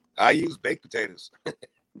 I use baked potatoes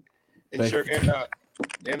and sugar and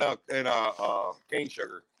cane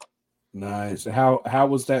sugar. Nice. How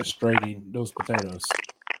was that straining those potatoes?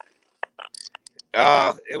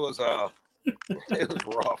 It was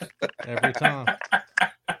rough every time.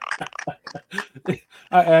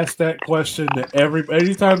 I ask that question to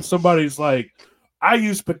anytime somebody's like, I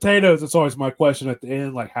use potatoes, it's always my question at the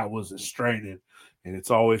end, like, how was it straining? And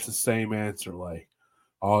it's always the same answer, like,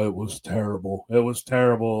 oh, it was terrible. It was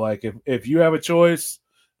terrible. Like if you have a choice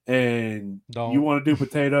and you want to do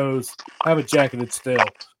potatoes, have a jacketed still.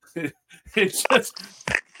 It's just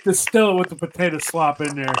distill it with the potato slop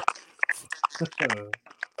in there.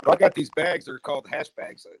 I got these bags. They're called hash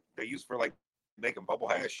bags. They're used for like making bubble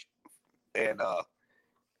hash. And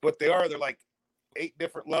what they're like 8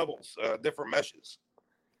 different levels, different meshes.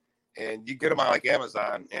 And you get them on like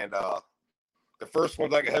Amazon. And the first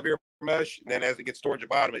one's like a heavier mesh. And then as it gets towards the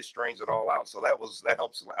bottom, it strains it all out. So that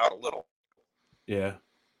helps out a little. Yeah.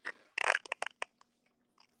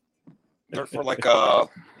 They're for like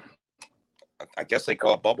I guess they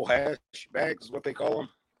call it bubble hash bags is what they call them.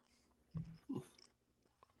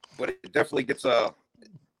 But it definitely gets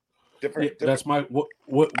different. That's my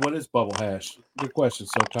what is bubble hash? Good question,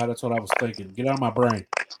 Sokai. That's what I was thinking. Get out of my brain.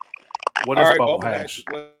 What is bubble hash? Is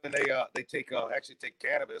when they take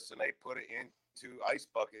cannabis and they put it into ice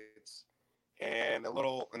buckets and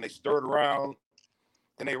they stir it around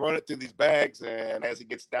and they run it through these bags, and as it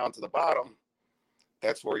gets down to the bottom,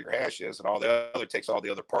 that's where your hash is, and takes all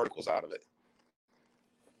the other particles out of it.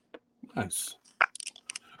 Nice.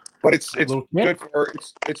 But it's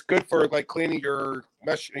good for like cleaning your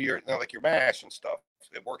mesh, your mash and stuff.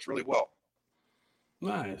 It works really well.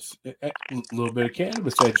 Nice. A little bit of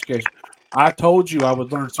cannabis education. I told you I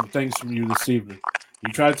would learn some things from you this evening.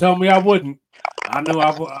 You tried to tell me I wouldn't. I knew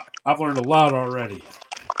I've learned a lot already.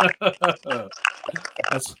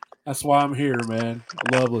 That's why I'm here, man.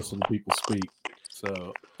 I love listening to people speak.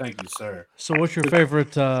 So thank you, sir. So what's your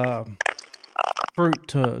favorite fruit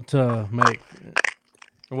to make?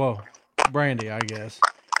 Well, brandy, I guess.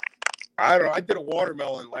 I don't know. I did a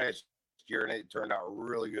watermelon last year, and it turned out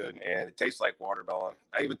really good, and it tastes like watermelon.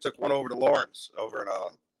 I even took one over to Lawrence over at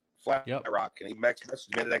Flat Rock, and he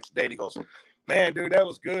messaged me the next day, and he goes, "Man, dude, that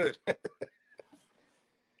was good."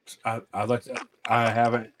 I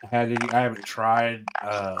haven't tried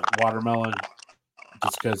watermelon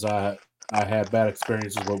just because I had bad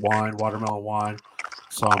experiences with watermelon wine,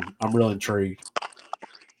 so I'm real intrigued.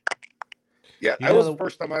 Yeah, that was the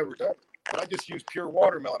first time I ever done it. But I just used pure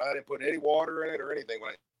watermelon. I didn't put any water in it or anything.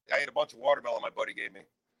 When I ate a bunch of watermelon my buddy gave me.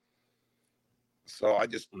 So I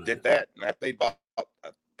just did that, and I made about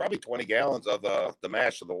probably 20 gallons of the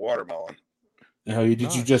mash of the watermelon.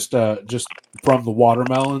 Did you just from the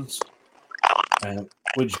watermelons? And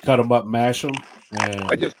would you cut them up, mash them? And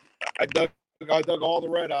I dug all the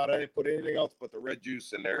red out. I didn't put anything else but the red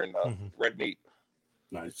juice in there and the red meat.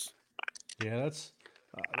 Nice. Yeah, that's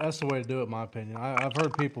the way to do it, in my opinion. I've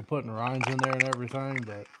heard people putting rinds in there and everything,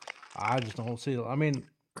 but I just don't see it. I mean,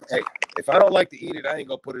 hey, if I don't like to eat it, I ain't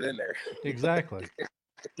gonna put it in there. Exactly.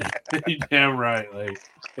 You're damn right. Like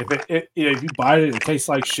if you bite it, it tastes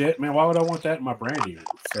like shit, man. Why would I want that in my brandy?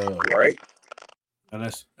 So right. And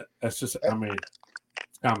that's just, I mean,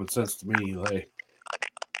 it's common sense to me. Like,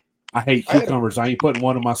 I hate cucumbers. I ain't putting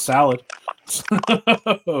one in my salad.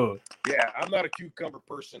 Yeah, I'm not a cucumber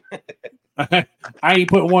person. I ain't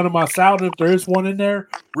putting one in my salad. If there is one in there,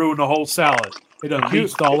 ruin the whole salad. It doesn't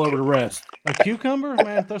yeast all over the rest. A cucumber?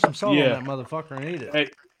 Man, throw some salt on that motherfucker and eat it. Hey,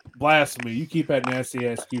 blasphemy. You keep that nasty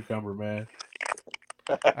ass cucumber, man.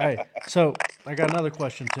 Hey, so I got another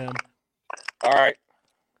question, Tim. All right.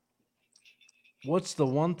 What's the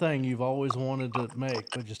one thing you've always wanted to make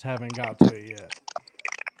but just haven't got to it yet?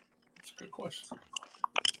 That's a good question.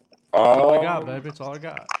 That's all I got, baby. It's all I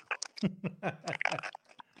got.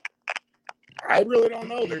 I really don't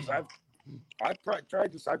know. I've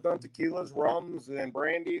tried this. I've done tequilas, rums, and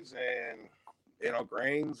brandies, and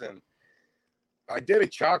grains, and I did a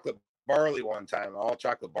chocolate barley one time, all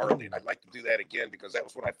chocolate barley, and I'd like to do that again because that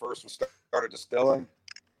was when I first started distilling,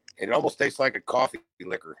 and it almost tastes like a coffee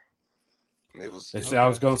liquor. It was. I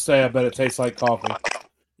was going to say, I bet it tastes like coffee.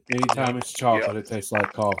 Anytime it's chocolate, Yep. it tastes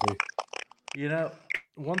like coffee. You know,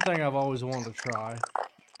 one thing I've always wanted to try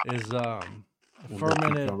is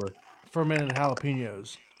fermented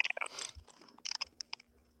jalapenos.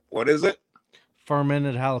 What is it?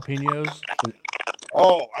 Fermented jalapenos.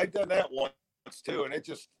 Oh, I done that once too, and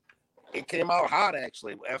it came out hot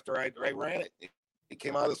actually. After I ran it, it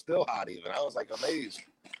came out still hot even. I was like amazed.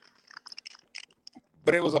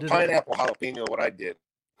 But it was a pineapple jalapeno. What I did,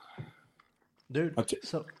 dude.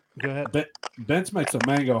 So go ahead. Vince makes a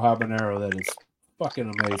mango habanero that is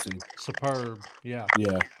fucking amazing. Superb. Yeah.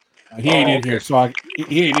 Yeah. He ain't in here, so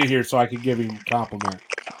I could give him a compliment.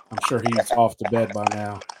 I'm sure he's off to bed by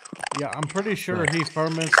now. Yeah, I'm pretty sure he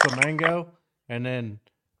ferments the mango and then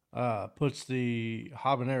puts the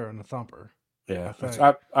habanero in the thumper. Yeah,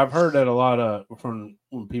 I've heard that a lot from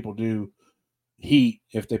when people do heat.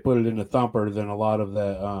 If they put it in the thumper, then a lot of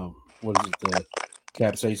the the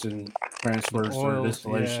capsaicin transfers through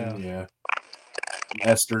distillation. Yeah.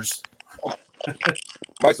 Esters.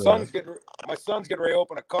 My son's getting ready to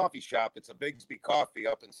open a coffee shop. It's a Bigsby Coffee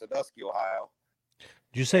up in Sandusky, Ohio.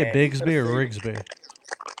 Did you say Bigsby or Rigsby?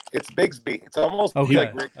 It's Bigsby. It's almost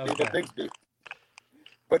like Rigsby, but Bigsby.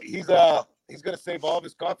 But he's gonna save all of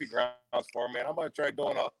his coffee grounds for me, and I'm gonna try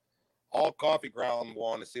doing a all coffee ground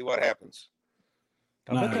one to see what happens.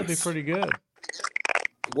 I bet that'd be pretty good.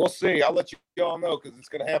 We'll see. I'll let you all know because it's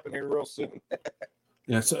gonna happen here real soon.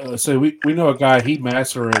 Yeah, so we know a guy, he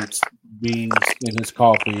macerates beans in his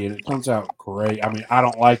coffee, and it comes out great. I mean, I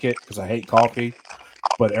don't like it because I hate coffee,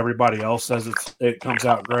 but everybody else says it comes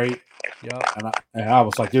out great. Yeah. And I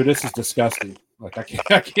was like, dude, this is disgusting. Like, I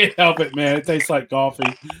can't help it, man. It tastes like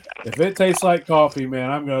coffee. If it tastes like coffee, man,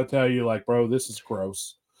 I'm going to tell you, like, bro, this is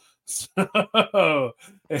gross. So,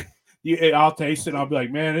 I'll taste it, and I'll be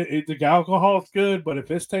like, man, the alcohol's good, but if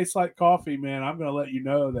this tastes like coffee, man, I'm going to let you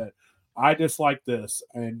know that I dislike this,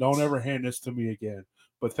 and don't ever hand this to me again.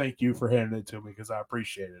 But thank you for handing it to me because I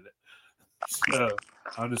appreciated it. So,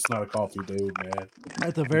 I'm just not a coffee dude, man.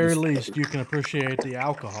 At the very least, you can appreciate the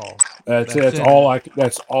alcohol. That's all I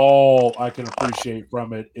can appreciate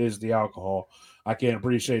from it is the alcohol. I can't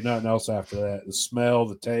appreciate nothing else after that. The smell,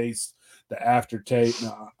 the taste, the aftertaste,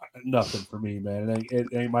 nothing for me, man. It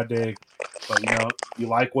ain't my dig. But you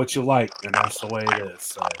like what you like, and that's the way it is.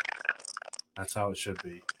 So that's how it should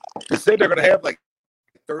be. They say they're gonna have like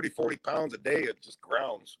 30, 40 pounds a day of just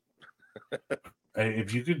grounds.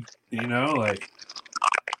 If you could,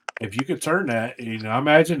 if you could turn that, I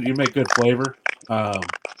imagine you make good flavor.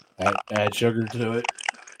 Add sugar to it,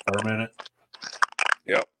 ferment it.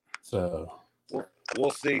 Yep. So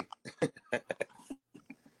we'll see.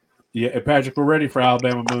 Yeah, Patrick, we're ready for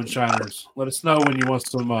Alabama Moonshiners. Let us know when you want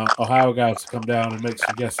some Ohio guys to come down and make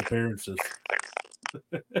some guest appearances.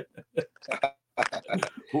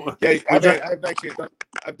 Yeah,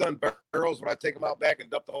 I've done barrels when I take them out back and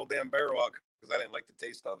dump the whole damn barrel out because I didn't like the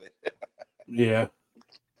taste of it. Yeah.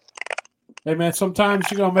 Hey, man, sometimes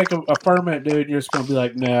you're going to make a ferment, dude, and you're just going to be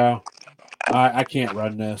like, no, I can't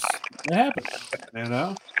run this. It happens,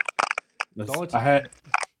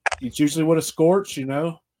 It's usually with a scorch,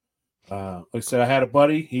 like I said, I had a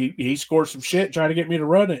buddy. He scored some shit trying to get me to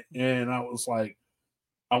run it. And I was like,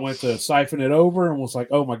 I went to siphon it over and was like,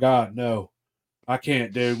 oh, my God, no. I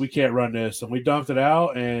can't, dude. We can't run this. And we dumped it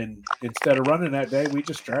out. And instead of running that day, we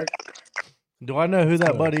just drank. Do I know who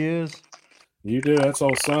that buddy is? You do. That's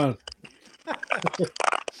old son.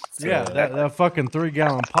 Yeah, that fucking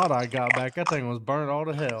 3-gallon pot I got back, that thing was burned all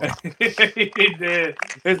to hell. He did.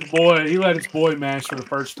 He let his boy mash for the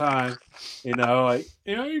first time.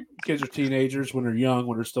 Kids are teenagers when they're young,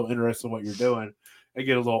 when they're still interested in what you're doing. They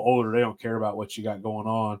get a little older, they don't care about what you got going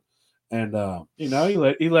on. And he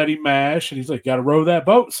let him mash, and he's like, "Got to row that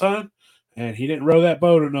boat, son." And he didn't row that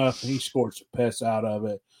boat enough, and he scorched the piss out of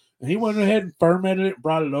it. And he went ahead and fermented it,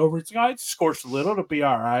 brought it over. He's like, "I scorched a little, it'll be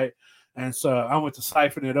all right." And so I went to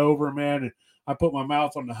siphon it over, man, and I put my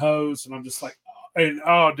mouth on the hose, and I'm just like,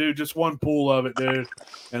 dude, just one pool of it, dude.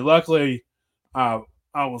 And luckily, I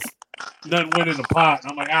was nothing went in the pot.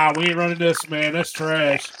 And I'm like, we ain't running this, man. That's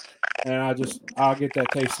trash. And I'll get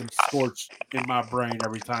that taste of scorch in my brain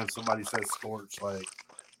every time somebody says scorch. Like,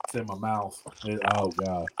 it's in my mouth. Oh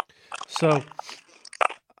god. So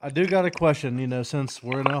I do got a question. You know, since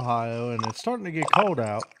we're in Ohio and it's starting to get cold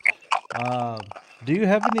out, do you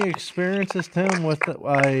have any experiences, Tim, with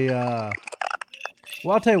a?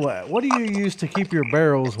 Well, I'll tell you what. What do you use to keep your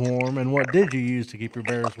barrels warm, and what did you use to keep your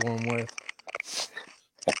barrels warm with?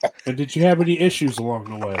 And did you have any issues along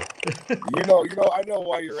the way? I know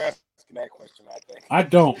why you're asking that question. I think. I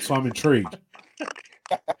don't, so I'm intrigued.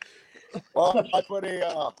 Well, I put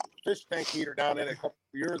a fish tank heater down in it a couple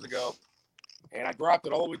of years ago, and I dropped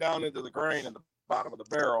it all the way down into the grain in the bottom of the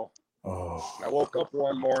barrel. Oh. I woke up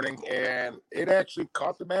one morning and it actually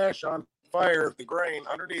caught the mash on fire. The grain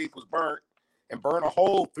underneath was burnt and burned a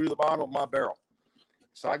hole through the bottom of my barrel.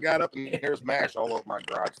 So I got up and there's mash all over my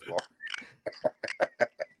garage floor.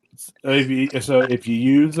 If you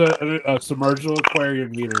use a submersible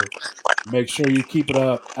aquarium heater, make sure you keep it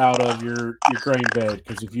up out of your grain bed,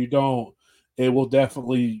 because if you don't, it will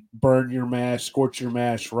definitely burn your mash, scorch your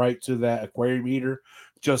mash right to that aquarium heater,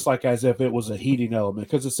 just like as if it was a heating element.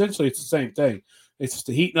 Because essentially, it's the same thing. It's just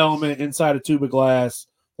a heating element inside a tube of glass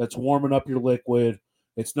that's warming up your liquid.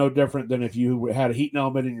 It's no different than if you had a heating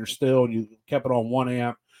element in your still and you kept it on 1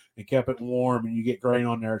 amp and kept it warm, and you get grain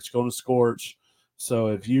on there, it's going to scorch. So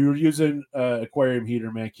if you're using an aquarium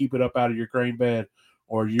heater, man, keep it up out of your grain bed,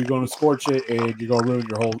 or you're going to scorch it and you're going to ruin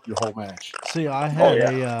your whole mash. See, I had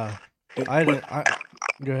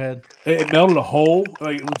go ahead. It melted a hole,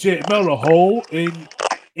 like legit. It melted a hole in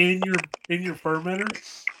your fermenter.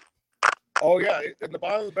 Oh yeah, and the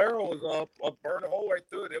bottom of the barrel was a burnt hole right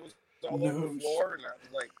through it. It was all over the floor, and I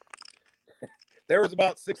was like, there was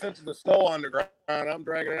about 6 inches of snow on the ground. I'm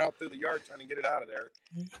dragging it out through the yard trying to get it out of there.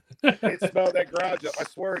 It smelled that garage up. I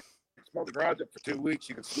swear, it smelled the garage up for 2 weeks.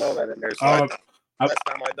 You could smell that in there. So last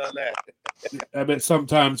time I done that. I bet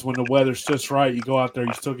sometimes when the weather's just right, you go out there,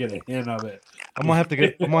 you still get a hint of it. I'm gonna have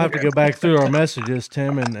to go back through our messages,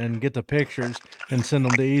 Tim, and get the pictures and send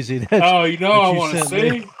them to Easy. I want to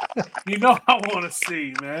see. You know I want to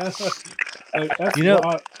see, man.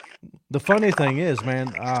 The funny thing is,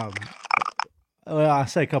 man. Well, I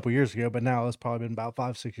say a couple years ago, but now it's probably been about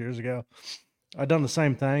 5-6 years ago. I done the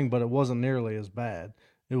same thing, but it wasn't nearly as bad.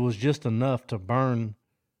 It was just enough to burn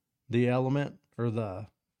the element or the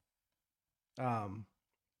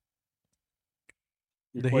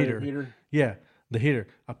heater. Yeah, the heater.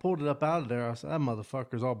 I pulled it up out of there. I said, that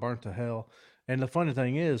motherfucker's all burnt to hell. And the funny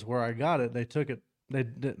thing is, where I got it, they took it.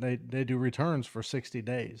 They do returns for 60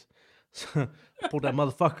 days. So I pulled that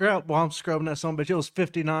motherfucker out while I'm scrubbing that son of a bitch. It was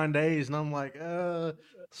 59 days, and I'm like,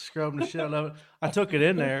 scrubbing the shit out of it. I took it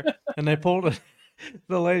in there, and they pulled it.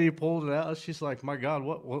 The lady pulled it out. She's like, "My God,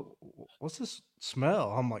 what's this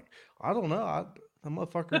smell?" I'm like, "I don't know. The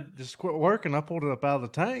motherfucker just quit working. I pulled it up out of the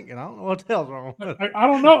tank, and I don't know what the hell's wrong with it." I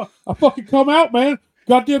don't know. I fucking come out, man.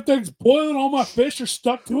 Goddamn thing's boiling. All my fish are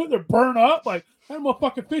stuck to it. They're burnt up. Like, I have a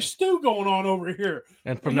fucking fish stew going on over here.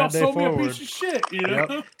 And from that day forward, me a piece of shit, you know?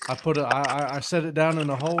 Yep, I set it down in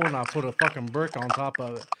the hole, and I put a fucking brick on top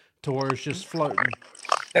of it to where it's just floating.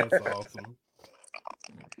 That's awesome.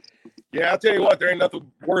 Yeah, I'll tell you what, there ain't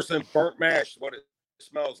nothing worse than burnt mash. What it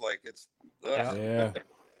smells like. It's yeah.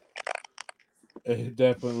 It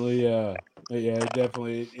definitely,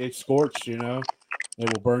 it's scorched. You know,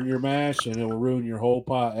 it will burn your mash and it will ruin your whole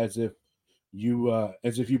pot, as if you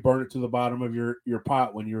burn it to the bottom of your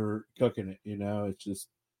pot when you're cooking it. You know, it's just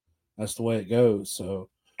that's the way it goes. So,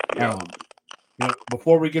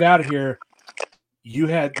 before we get out of here, you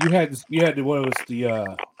had what was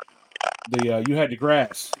the you had the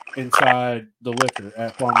grass inside the liquor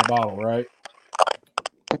at Farm to Bottle, right?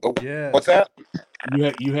 Yeah. What's that?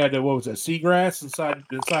 You had the, what was that, seagrass inside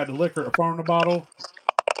the liquor at Farm to Bottle?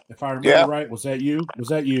 If I remember right, was that you?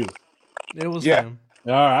 It was him.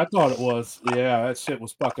 All right, I thought it was. Yeah, that shit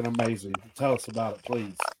was fucking amazing. Tell us about it,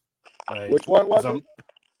 please. Like, which one was it?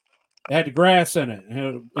 It had the grass in it.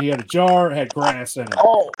 He had a jar, it had grass in it.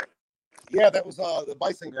 Oh, yeah, that was the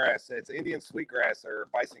bison grass. It's Indian sweetgrass or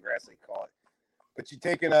bison grass, they call it. But you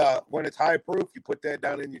take it when it's high proof, you put that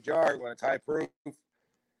down in your jar when it's high proof,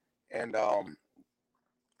 and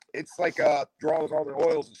it's like draws all the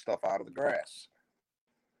oils and stuff out of the grass.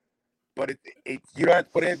 But it you don't have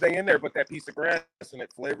to put anything in there but that piece of grass, and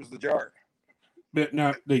it flavors the jar. But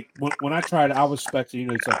now, when I tried it, I was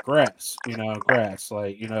expecting, it's like grass,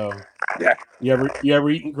 like, Yeah. You ever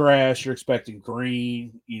eaten grass? You're expecting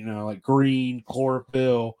green, like green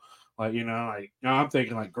chlorophyll, like, I'm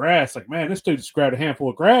thinking like grass. Like, man, this dude just grabbed a handful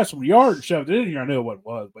of grass from the yard and shoved it in here. I knew what it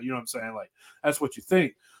was, but you know what I'm saying? Like, that's what you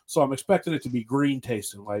think. So I'm expecting it to be green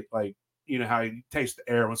tasting, like how you taste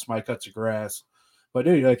the air when somebody cuts the grass. But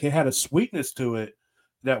dude, like, it had a sweetness to it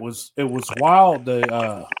that was wild,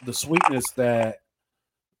 the sweetness that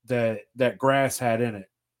grass had in it.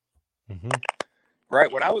 Mm-hmm.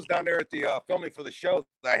 Right. When I was down there at the filming for the show,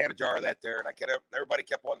 I had a jar of that there, and everybody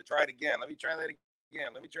kept wanting to try it again. Let me try that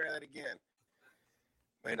again. Let me try that again.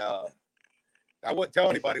 And I wouldn't tell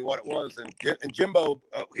anybody what it was. And Jimbo,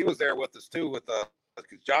 he was there with us too, because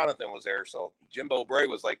Jonathan was there. So Jimbo Bray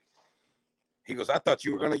was like, he goes, I thought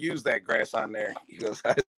you were going to use that grass on there. He goes,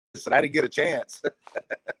 I said, I didn't get a chance.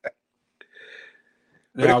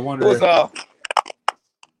 Yeah, I wonder.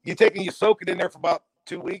 You soak it in there for about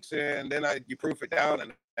 2 weeks, and then you proof it down,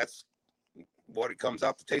 and that's what it comes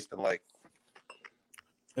out to tasting like.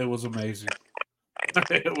 It was amazing.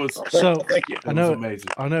 It was thank you. I know, amazing.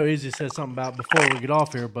 I know Easy said something about before we get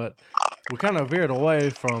off here, but we kind of veered away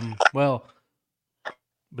from, well,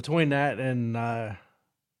 between that and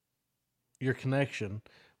your connection,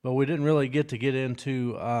 but we didn't really get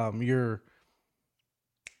into your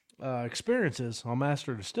experiences on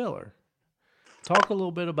Master Distiller. Talk a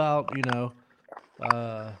little bit about,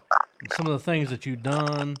 some of the things that you've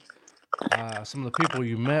done, some of the people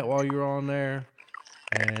you met while you were on there,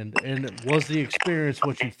 and was the experience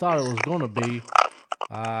what you thought it was going to be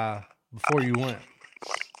before you went?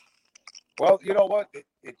 Well, you know what?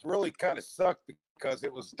 It really kind of sucked because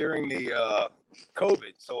it was during the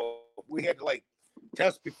COVID. So we had to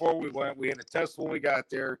test before we went. We had to test when we got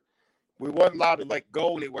there. We weren't allowed to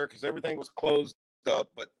go anywhere because everything was closed up.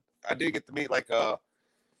 But I did get to meet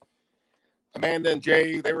Amanda and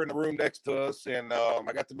Jay. They were in the room next to us, and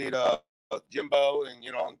I got to meet Jimbo and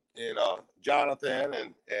Jonathan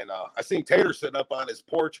and I seen Tater sitting up on his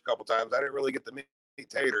porch a couple times. I didn't really get to meet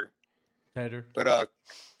Tater, but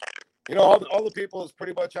all the people is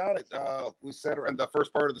pretty much on it. We sat around the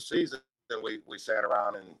first part of the season, and we sat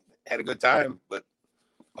around and had a good time. But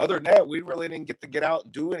other than that, we really didn't get out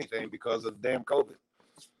and do anything because of the damn COVID.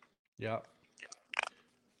 Yeah.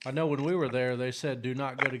 I know when we were there, they said do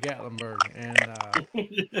not go to Gatlinburg, and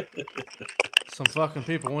some fucking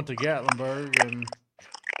people went to Gatlinburg, and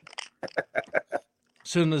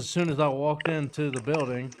soon as I walked into the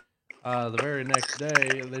building, the very next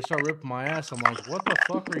day, they started ripping my ass. I'm like, what the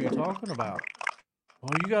fuck are you talking about?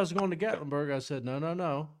 Well, you guys are going to Gatlinburg? I said,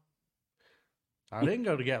 no. I didn't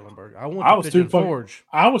go to Gatlinburg. I went to Pigeon Forge.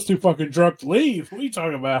 I was too fucking drunk to leave. What are you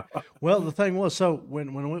talking about? Well, the thing was, so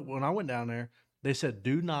when I went down there, they said,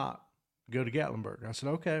 do not go to Gatlinburg. I said,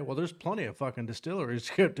 okay, well, there's plenty of fucking distilleries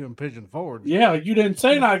to go to in Pigeon Forge. Yeah, you didn't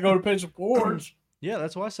say not to go to Pigeon Forge. Yeah,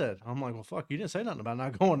 that's what I said. I'm like, well, fuck, you didn't say nothing about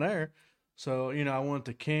not going there. So, I went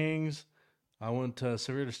to King's. I went to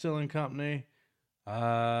Severe Distilling Company.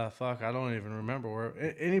 Fuck, I don't even remember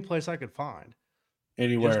where. Any place I could find.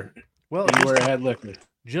 Anywhere. Anywhere it had liquor.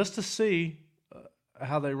 Just to see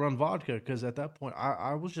how they run vodka, because at that point,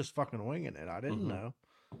 I was just fucking winging it. I didn't know.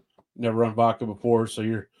 Never run vodka before, so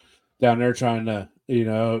you're down there trying to,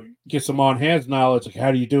 get some on-hands knowledge. Like,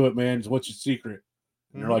 how do you do it, man? What's your secret?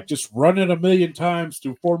 And they're like, just run it 1,000,000 times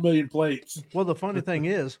through 4 million plates. Well, the funny thing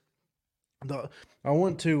is, I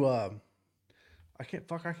went to, I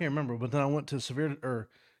can't remember, but then I went to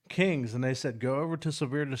King's, and they said, go over to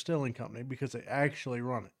Severe Distilling Company because they actually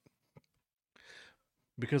run it.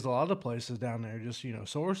 Because a lot of places down there just,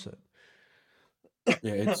 source it.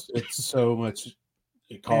 Yeah, it's so much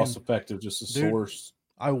cost effective just to source.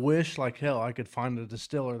 I wish like hell I could find a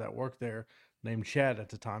distiller that worked there named Chad at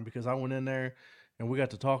the time, because I went in there and we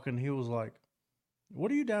got to talking. He was like,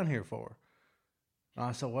 what are you down here for? And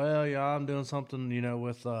I said, well, yeah, I'm doing something,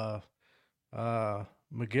 with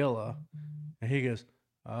McGilla. And he goes,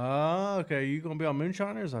 okay, you going to be on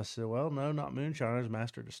Moonshiners? I said, well, no, not Moonshiners,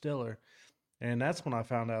 Master Distiller. And that's when I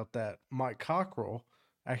found out that Mike Cockrell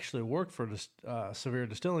actually worked for the Severe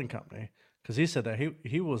Distilling Company, because he said that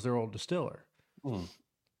he was their old distiller.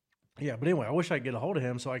 Yeah, but anyway, I wish I could get a hold of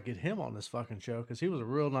him so I could get him on this fucking show, because he was a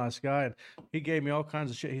real nice guy, and he gave me all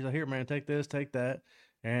kinds of shit. He's like, here, man, take this, take that.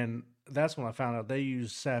 And that's when I found out they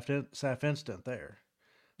use Saf Instant there.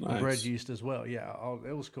 Nice. The bread yeast as well. Yeah,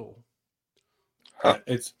 it was cool.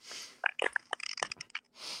 It's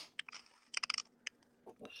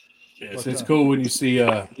cool when you see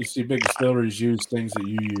big distilleries use things that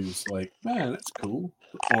you use. Like, man, that's cool.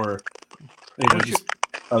 Or just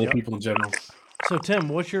other people in general. So Tim,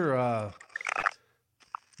 what's your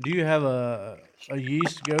do you have a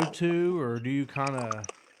yeast go to, or do you kind of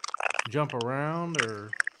jump around, or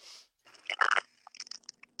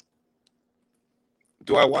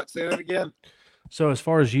do I what? Say that again. So as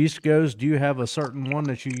far as yeast goes, do you have a certain one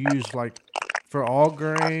that you use like for all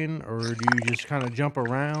grain, or do you just kind of jump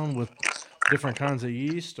around with different kinds of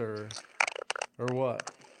yeast, or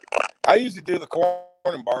what? I usually do the corn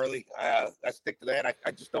and barley. I stick to that.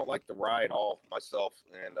 I just don't like the rye at all myself.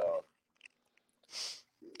 And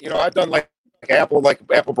I've done like apple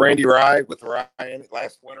brandy rye with rye in it.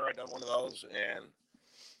 Last winter I done one of those, and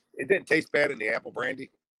it didn't taste bad in the apple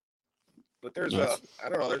brandy. But there's I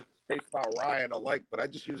don't know, there's a taste about rye I don't like, but I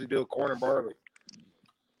just usually do a corn and barley.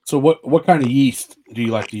 So what kind of yeast do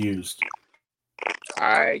you like to use?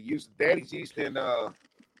 I use daddy's yeast in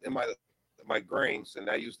my grains, and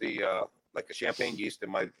I use the like a champagne yeast in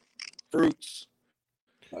my fruits.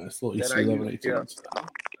 Nice little yeast 11-18.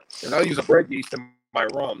 And I'll use a bread yeast in my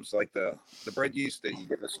rums, like the bread yeast that you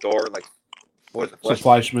get in the store, like what is it? So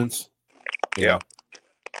Fleischmann's. Yeah.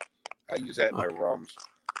 I use that in my rums.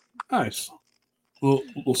 Nice.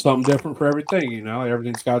 Little something different for everything,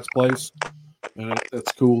 Everything's got its place. And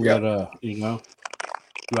that's cool that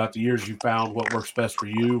throughout the years you found what works best for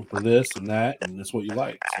you for this and that, and that's what you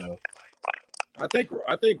like. So I think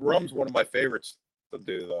rum's one of my favorites to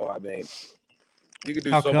do, though. I mean, you can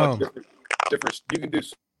do much different. You can do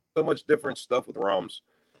so much different stuff with rums.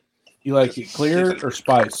 You like it clear or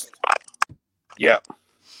spiced? Yeah.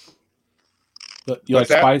 But you like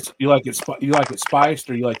spice? You like it spiced,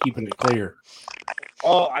 or you like keeping it clear?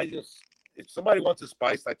 Oh, if somebody wants it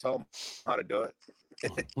spiced, I tell them how to do it.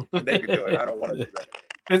 They can do it. I don't want to do that.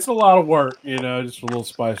 It's a lot of work, just a little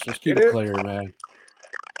spice. Just keep it clear, man.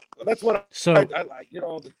 Well, that's what I like.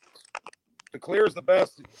 The clear is the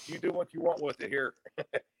best. You do what you want with it here.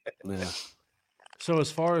 Yeah. So as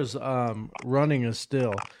far as running a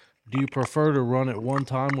still, do you prefer to run it one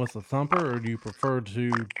time with a thumper, or do you prefer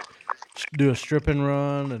to do a strip and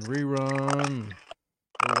run and rerun,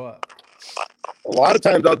 or what? A lot of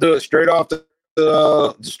times I'll do it straight off the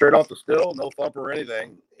still, no thumper or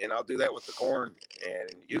anything, and I'll do that with the corn, and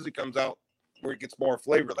it usually comes out where it gets more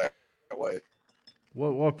flavor that way.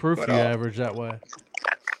 What proof do you average that way?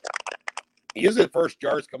 Usually the first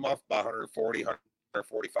jars come off about 140,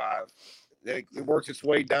 145. It works its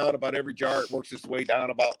way down about every jar. It works its way down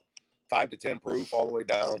about 5 to 10 proof all the way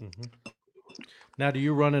down. Mm-hmm. Now, do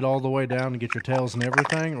you run it all the way down to get your tails and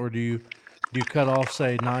everything, or do you cut off,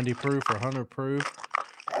 say, 90 proof or 100 proof?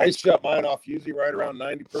 I shut mine off usually right around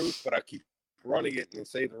 90 proof, but I keep running it and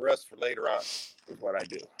save the rest for later on is what I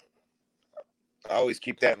do. I always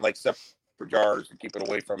keep that in like separate jars and keep it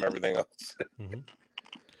away from everything else. Mm-hmm.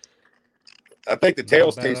 I think the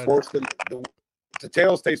tails taste worse than the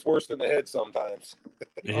tails taste worse than the head sometimes.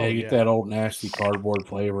 Yeah, you get that old nasty cardboard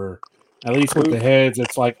flavor. At least with the heads,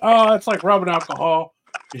 it's like rubbing alcohol.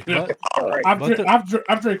 But, I've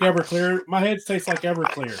drank Everclear. My heads taste like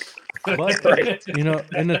Everclear. But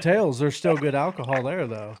in the tails, there's still good alcohol there,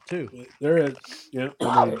 though, too. There is. Yeah.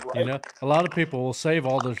 A lot of people will save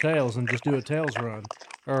all their tails and just do a tails run,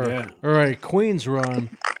 or a queen's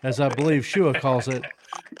run, as I believe Shua calls it.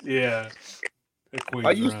 Yeah.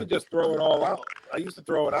 I used to just throw it all out. I used to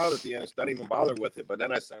throw it out at the end, not even bother with it. But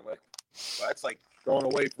then I said, well, that's like throwing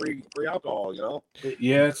away free alcohol,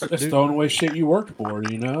 Yeah, it's throwing away shit you worked for,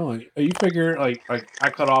 Like, you figure, like I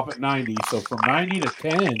cut off at 90, so from 90 to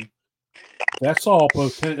 10, that's all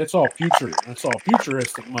future. That's all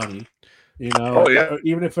futuristic money, Oh yeah.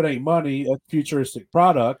 Even if it ain't money, that's futuristic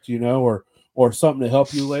product, or something to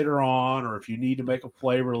help you later on, or if you need to make a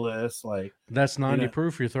flavor list, like that's 90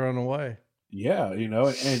 proof you're throwing away. Yeah,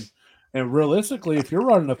 and realistically, if you're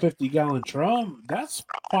running a 50-gallon drum, that's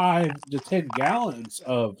 5 to 10 gallons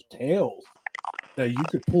of tails that you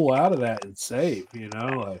could pull out of that and save.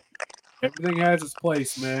 Like everything has its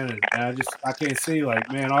place, man. And I can't see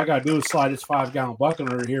like, man, all I gotta do is slide this 5-gallon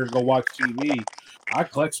bucket under here and go watch TV. I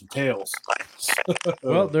collect some tails.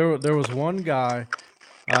 Well, there was one guy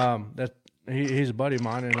that he's a buddy of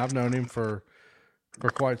mine, and I've known him for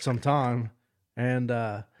quite some time,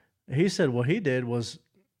 and he said what he did was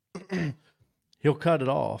he'll cut it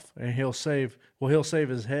off and he'll save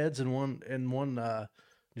his heads in one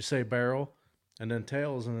you say barrel, and then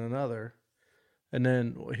tails in another, and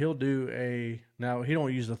then he'll do now he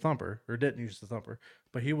don't use the thumper, or didn't use the thumper,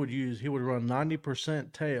 but he would run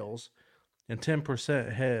 90% tails and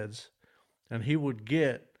 10% heads, and he would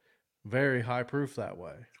get very high proof that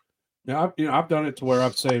way. Now I've done it to where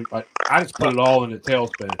I've saved, like, I just put it all in the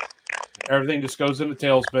tailspin. Everything just goes in the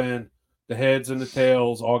tailspin. The heads and the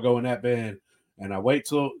tails all go in that bin, and I wait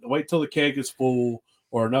till the keg is full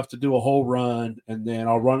or enough to do a whole run, and then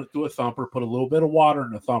I'll run it through a thumper, put a little bit of water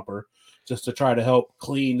in the thumper just to try to help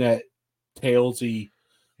clean that tailsy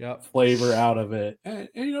flavor out of it, and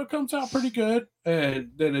it comes out pretty good.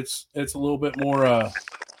 And then it's a little bit more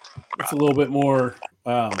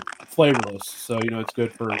flavorless, so it's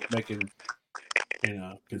good for making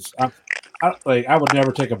because I would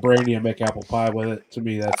never take a brandy and make apple pie with it. To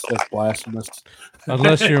me, that's blasphemous.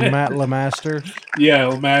 Unless you're Matt LeMaster.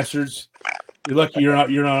 Yeah, Masters. You're lucky you're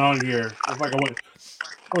not on here. If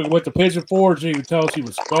I went to Pigeon Forge, and even tell us he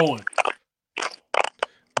was going.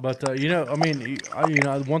 But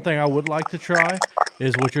one thing I would like to try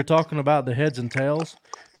is what you're talking about, the heads and tails,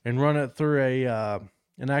 and run it through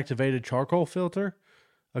an activated charcoal filter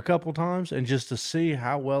a couple times, and just to see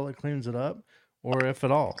how well it cleans it up, or if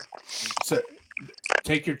at all. So,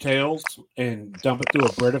 take your tails and dump it through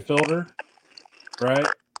a Brita filter, right?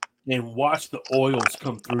 And watch the oils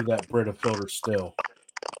come through that Brita filter still.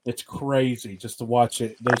 It's crazy just to watch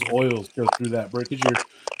it. Those oils go through that Brita. Because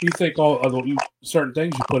you think all of certain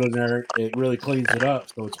things you put in there, it really cleans it up.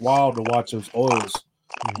 So it's wild to watch those oils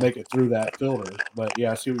make it through that filter. But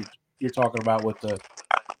yeah, I see what you're talking about with the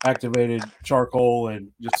activated charcoal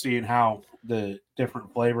and just seeing how the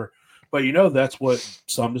different flavor. But that's what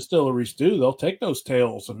some distilleries do. They'll take those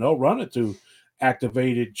tails and they'll run it through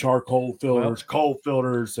activated charcoal filters, coal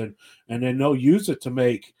filters, and then they'll use it to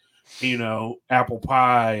make apple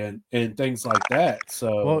pie and things like that.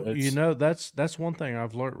 So that's one thing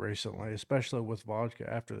I've learned recently, especially with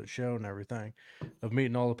vodka after the show and everything, of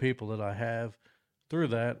meeting all the people that I have through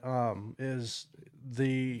that, is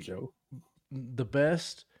the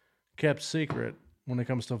best kept secret when it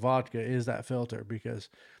comes to vodka is that filter. Because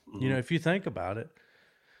if you think about it,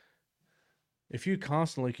 if you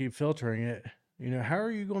constantly keep filtering it, how are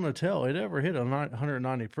you going to tell it ever hit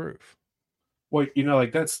 190 proof? Well,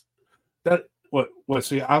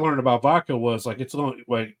 see, I learned about vodka was like, it's only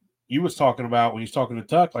like you was talking about when he's talking to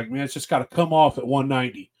Tuck, like, man, it's just got to come off at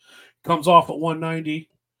 190. Comes off at 190.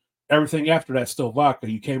 Everything after that's still vodka.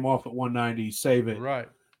 You came off at 190, save it. Right.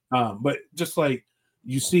 But just like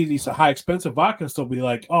you see these high expensive vodkas, they'll be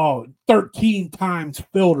like, 13 times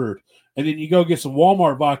filtered. And then you go get some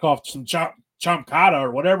Walmart vodka off some Chamcata or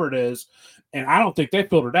whatever it is. And I don't think they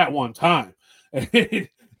filtered that one time. And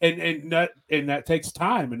that takes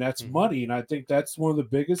time and that's money. And I think that's one of the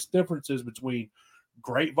biggest differences between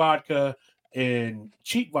great vodka and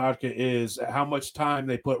cheap vodka is how much time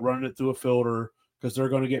they put running it through a filter, because they're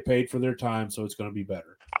going to get paid for their time. So it's going to be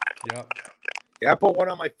better. Yep. Yeah, I put one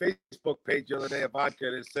on my Facebook page the other day of vodka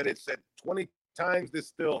and it said 20 times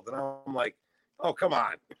distilled. And I'm like, oh, come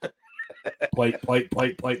on.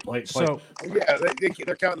 plate. So yeah,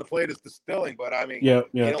 they're counting the plate as distilling, but I mean, yeah.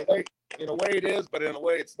 In a way it is, but in a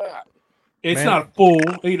way it's not. It's not a full,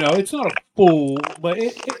 it's not a full, but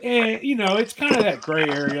it's kind of that gray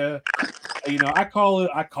area. I call it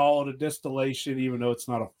a distillation, even though it's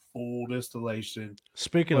not a full distillation.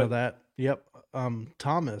 Speaking of that, yep,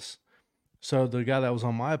 Thomas. So the guy that was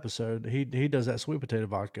on my episode, he does that sweet potato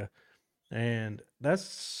vodka, and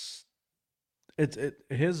that's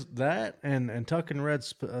his that and Tuck and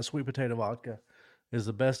Red's sweet potato vodka is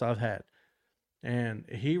the best I've had. And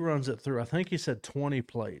he runs it through, I think he said 20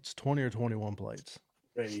 plates, 20 or 21 plates.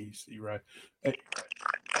 Crazy, right?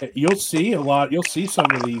 You'll see a lot. You'll see some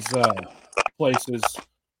of these places.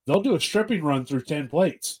 They'll do a stripping run through 10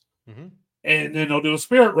 plates. Mm-hmm. And then they'll do a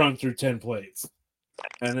spirit run through 10 plates.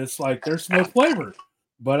 And it's like, there's no flavor.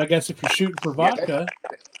 But I guess if you're shooting for vodka.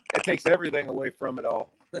 It takes everything away from it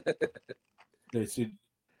all. They see.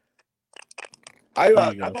 I've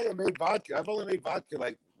only made vodka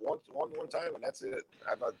like one time, and that's it.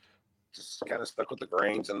 I've just kind of stuck with the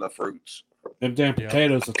grains and the fruits. Them damn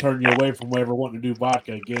potatoes will turn you away from ever wanting to do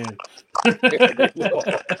vodka again.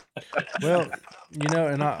 Well,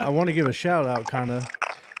 and I want to give a shout out, kind of.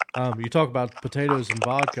 You talk about potatoes and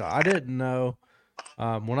vodka. I didn't know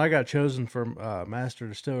when I got chosen for Master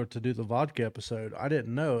Distiller to do the vodka episode. I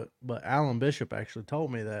didn't know it, but Alan Bishop actually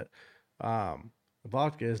told me that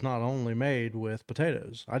vodka is not only made with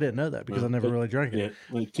potatoes. I didn't know that because I never really drank it. Yeah,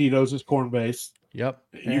 like Tito's is corn based. Yep,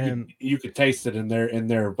 you could taste it in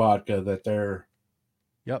their vodka that they're.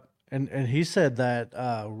 Yep, and he said that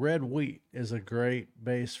red wheat is a great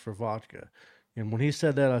base for vodka. And when he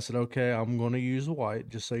said that, I said, okay, I'm going to use white,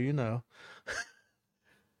 just so you know.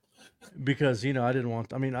 Because, I didn't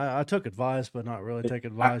want... I took advice, but not really take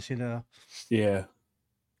advice, Yeah. Yeah.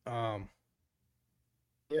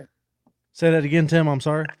 Say that again, Tim, I'm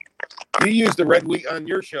sorry. You used the red wheat on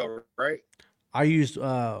your show, right? I used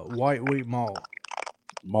white wheat malt.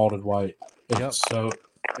 Malted white. It's so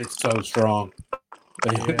strong.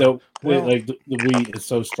 Yeah. The wheat is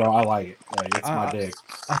so strong. I like it. Like, it's my dig.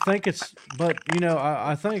 I think it's, but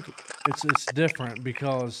I think it's different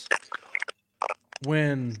because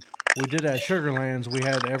when we did at Sugarlands, we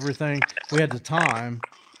had everything. We had the time,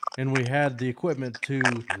 and we had the equipment to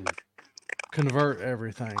convert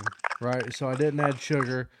everything. Right, so I didn't add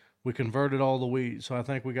sugar. we converted all the wheat, so I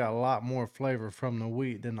think we got a lot more flavor from the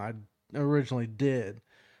wheat than I originally did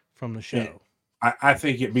from the And show. I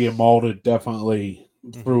think it being malted definitely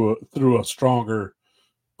Mhm. through a stronger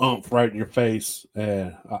oomph right in your face,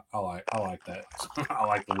 and I like that. I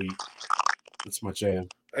like the wheat. That's my jam.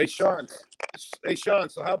 Hey Sean,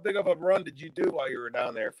 So how big of a run did you do while you were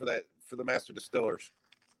down there for the Master Distillers?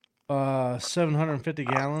 750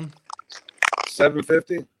 gallon.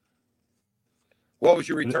 750. What was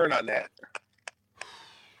your return on that?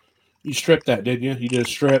 You stripped that, didn't you? You did a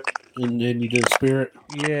strip, and then you did a spirit.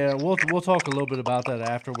 Yeah, we'll talk a little bit about that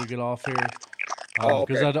after we get off here, Oh,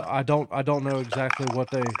 because okay. I don't know exactly what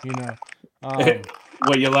they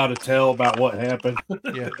What you allowed to tell about what happened?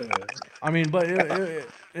 yeah. I mean, but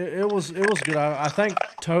it was good. I think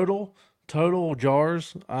total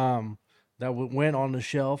jars that went on the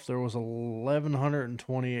shelf, there was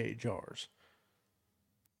 1,128 jars.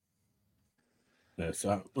 Yes,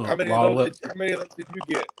 How many of those did you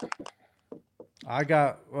get? I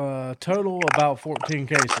got total about 14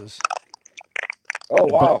 cases. Oh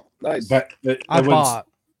wow, nice. But I it was, bought.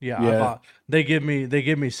 Yeah, I yeah. bought. They give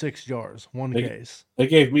me 6 jars, one case. They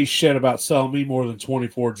gave me shit about selling me more than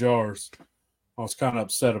 24 jars. I was kind of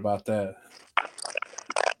upset about that.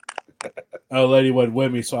 A lady wasn't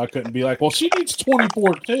with me, so I couldn't be like, well, she needs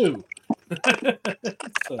 24 too.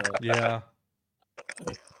 So, Yeah.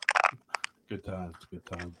 good times.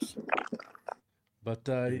 But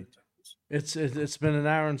it's been an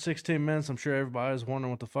hour and 16 minutes. I'm sure everybody's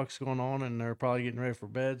wondering what the fuck's going on, and they're probably getting ready for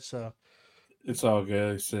bed. So it's all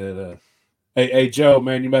good. He said, hey, Joe,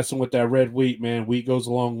 man, you messing with that red wheat, man. Wheat goes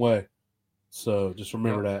a long way. So just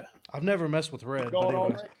remember that. I've never messed with red, but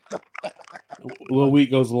anyway. A little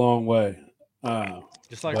wheat goes a long way.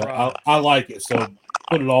 Just like but I like it, so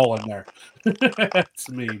put it all in there. That's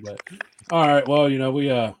me, but all right. Well, we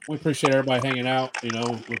appreciate everybody hanging out. We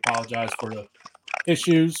apologize for the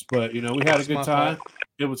issues, but we had a good time.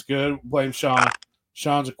 It was good. Blame Sean.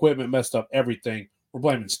 Sean's equipment messed up everything. We're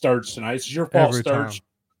blaming Sturge tonight. It's your fault, Sturge.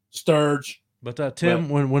 Sturge. But Tim,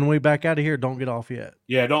 when we back out of here, don't get off yet.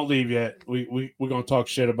 Yeah, don't leave yet. We're gonna talk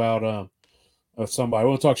shit about somebody.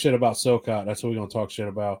 We're gonna talk shit about SoCot. That's what we're gonna talk shit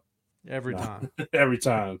about. Every time. Every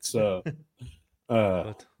time. So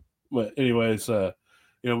but anyways,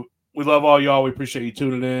 we love all y'all. We appreciate you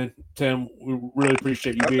tuning in. Tim, we really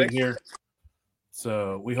appreciate you being here.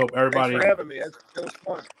 So we hope everybody Thanks for having me. It was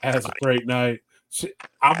fun. Has a great night.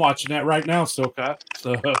 I'm watching that right now, SoCat.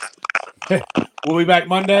 So we'll be back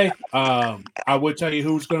Monday. I would tell you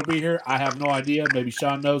who's going to be here. I have no idea. Maybe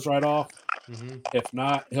Sean knows right off. Mm-hmm. If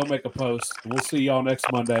not, he'll make a post. We'll see y'all next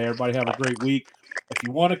Monday. Everybody have a great week. If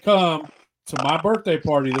you want to come to my birthday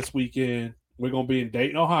party this weekend, we're going to be in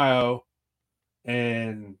Dayton, Ohio.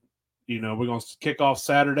 And, we're going to kick off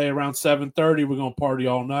Saturday around 7:30. We're going to party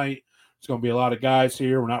all night. There's going to be a lot of guys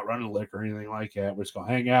here. We're not running liquor or anything like that. We're just going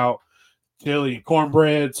to hang out, chili and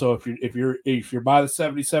cornbread. So if you're by the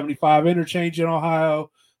 70-75 interchange in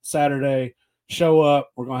Ohio Saturday, show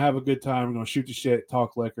up. We're going to have a good time. We're going to shoot the shit,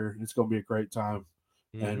 talk liquor. It's going to be a great time.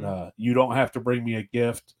 Mm-hmm. And you don't have to bring me a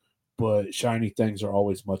gift, but shiny things are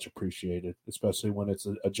always much appreciated, especially when it's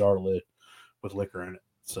a jar lid with liquor in it.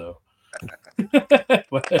 So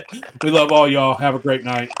we love all y'all. Have a great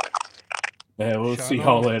night. And we'll see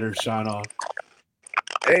y'all later. Shine on.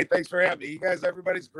 Hey, thanks for having me. You guys, everybody's great.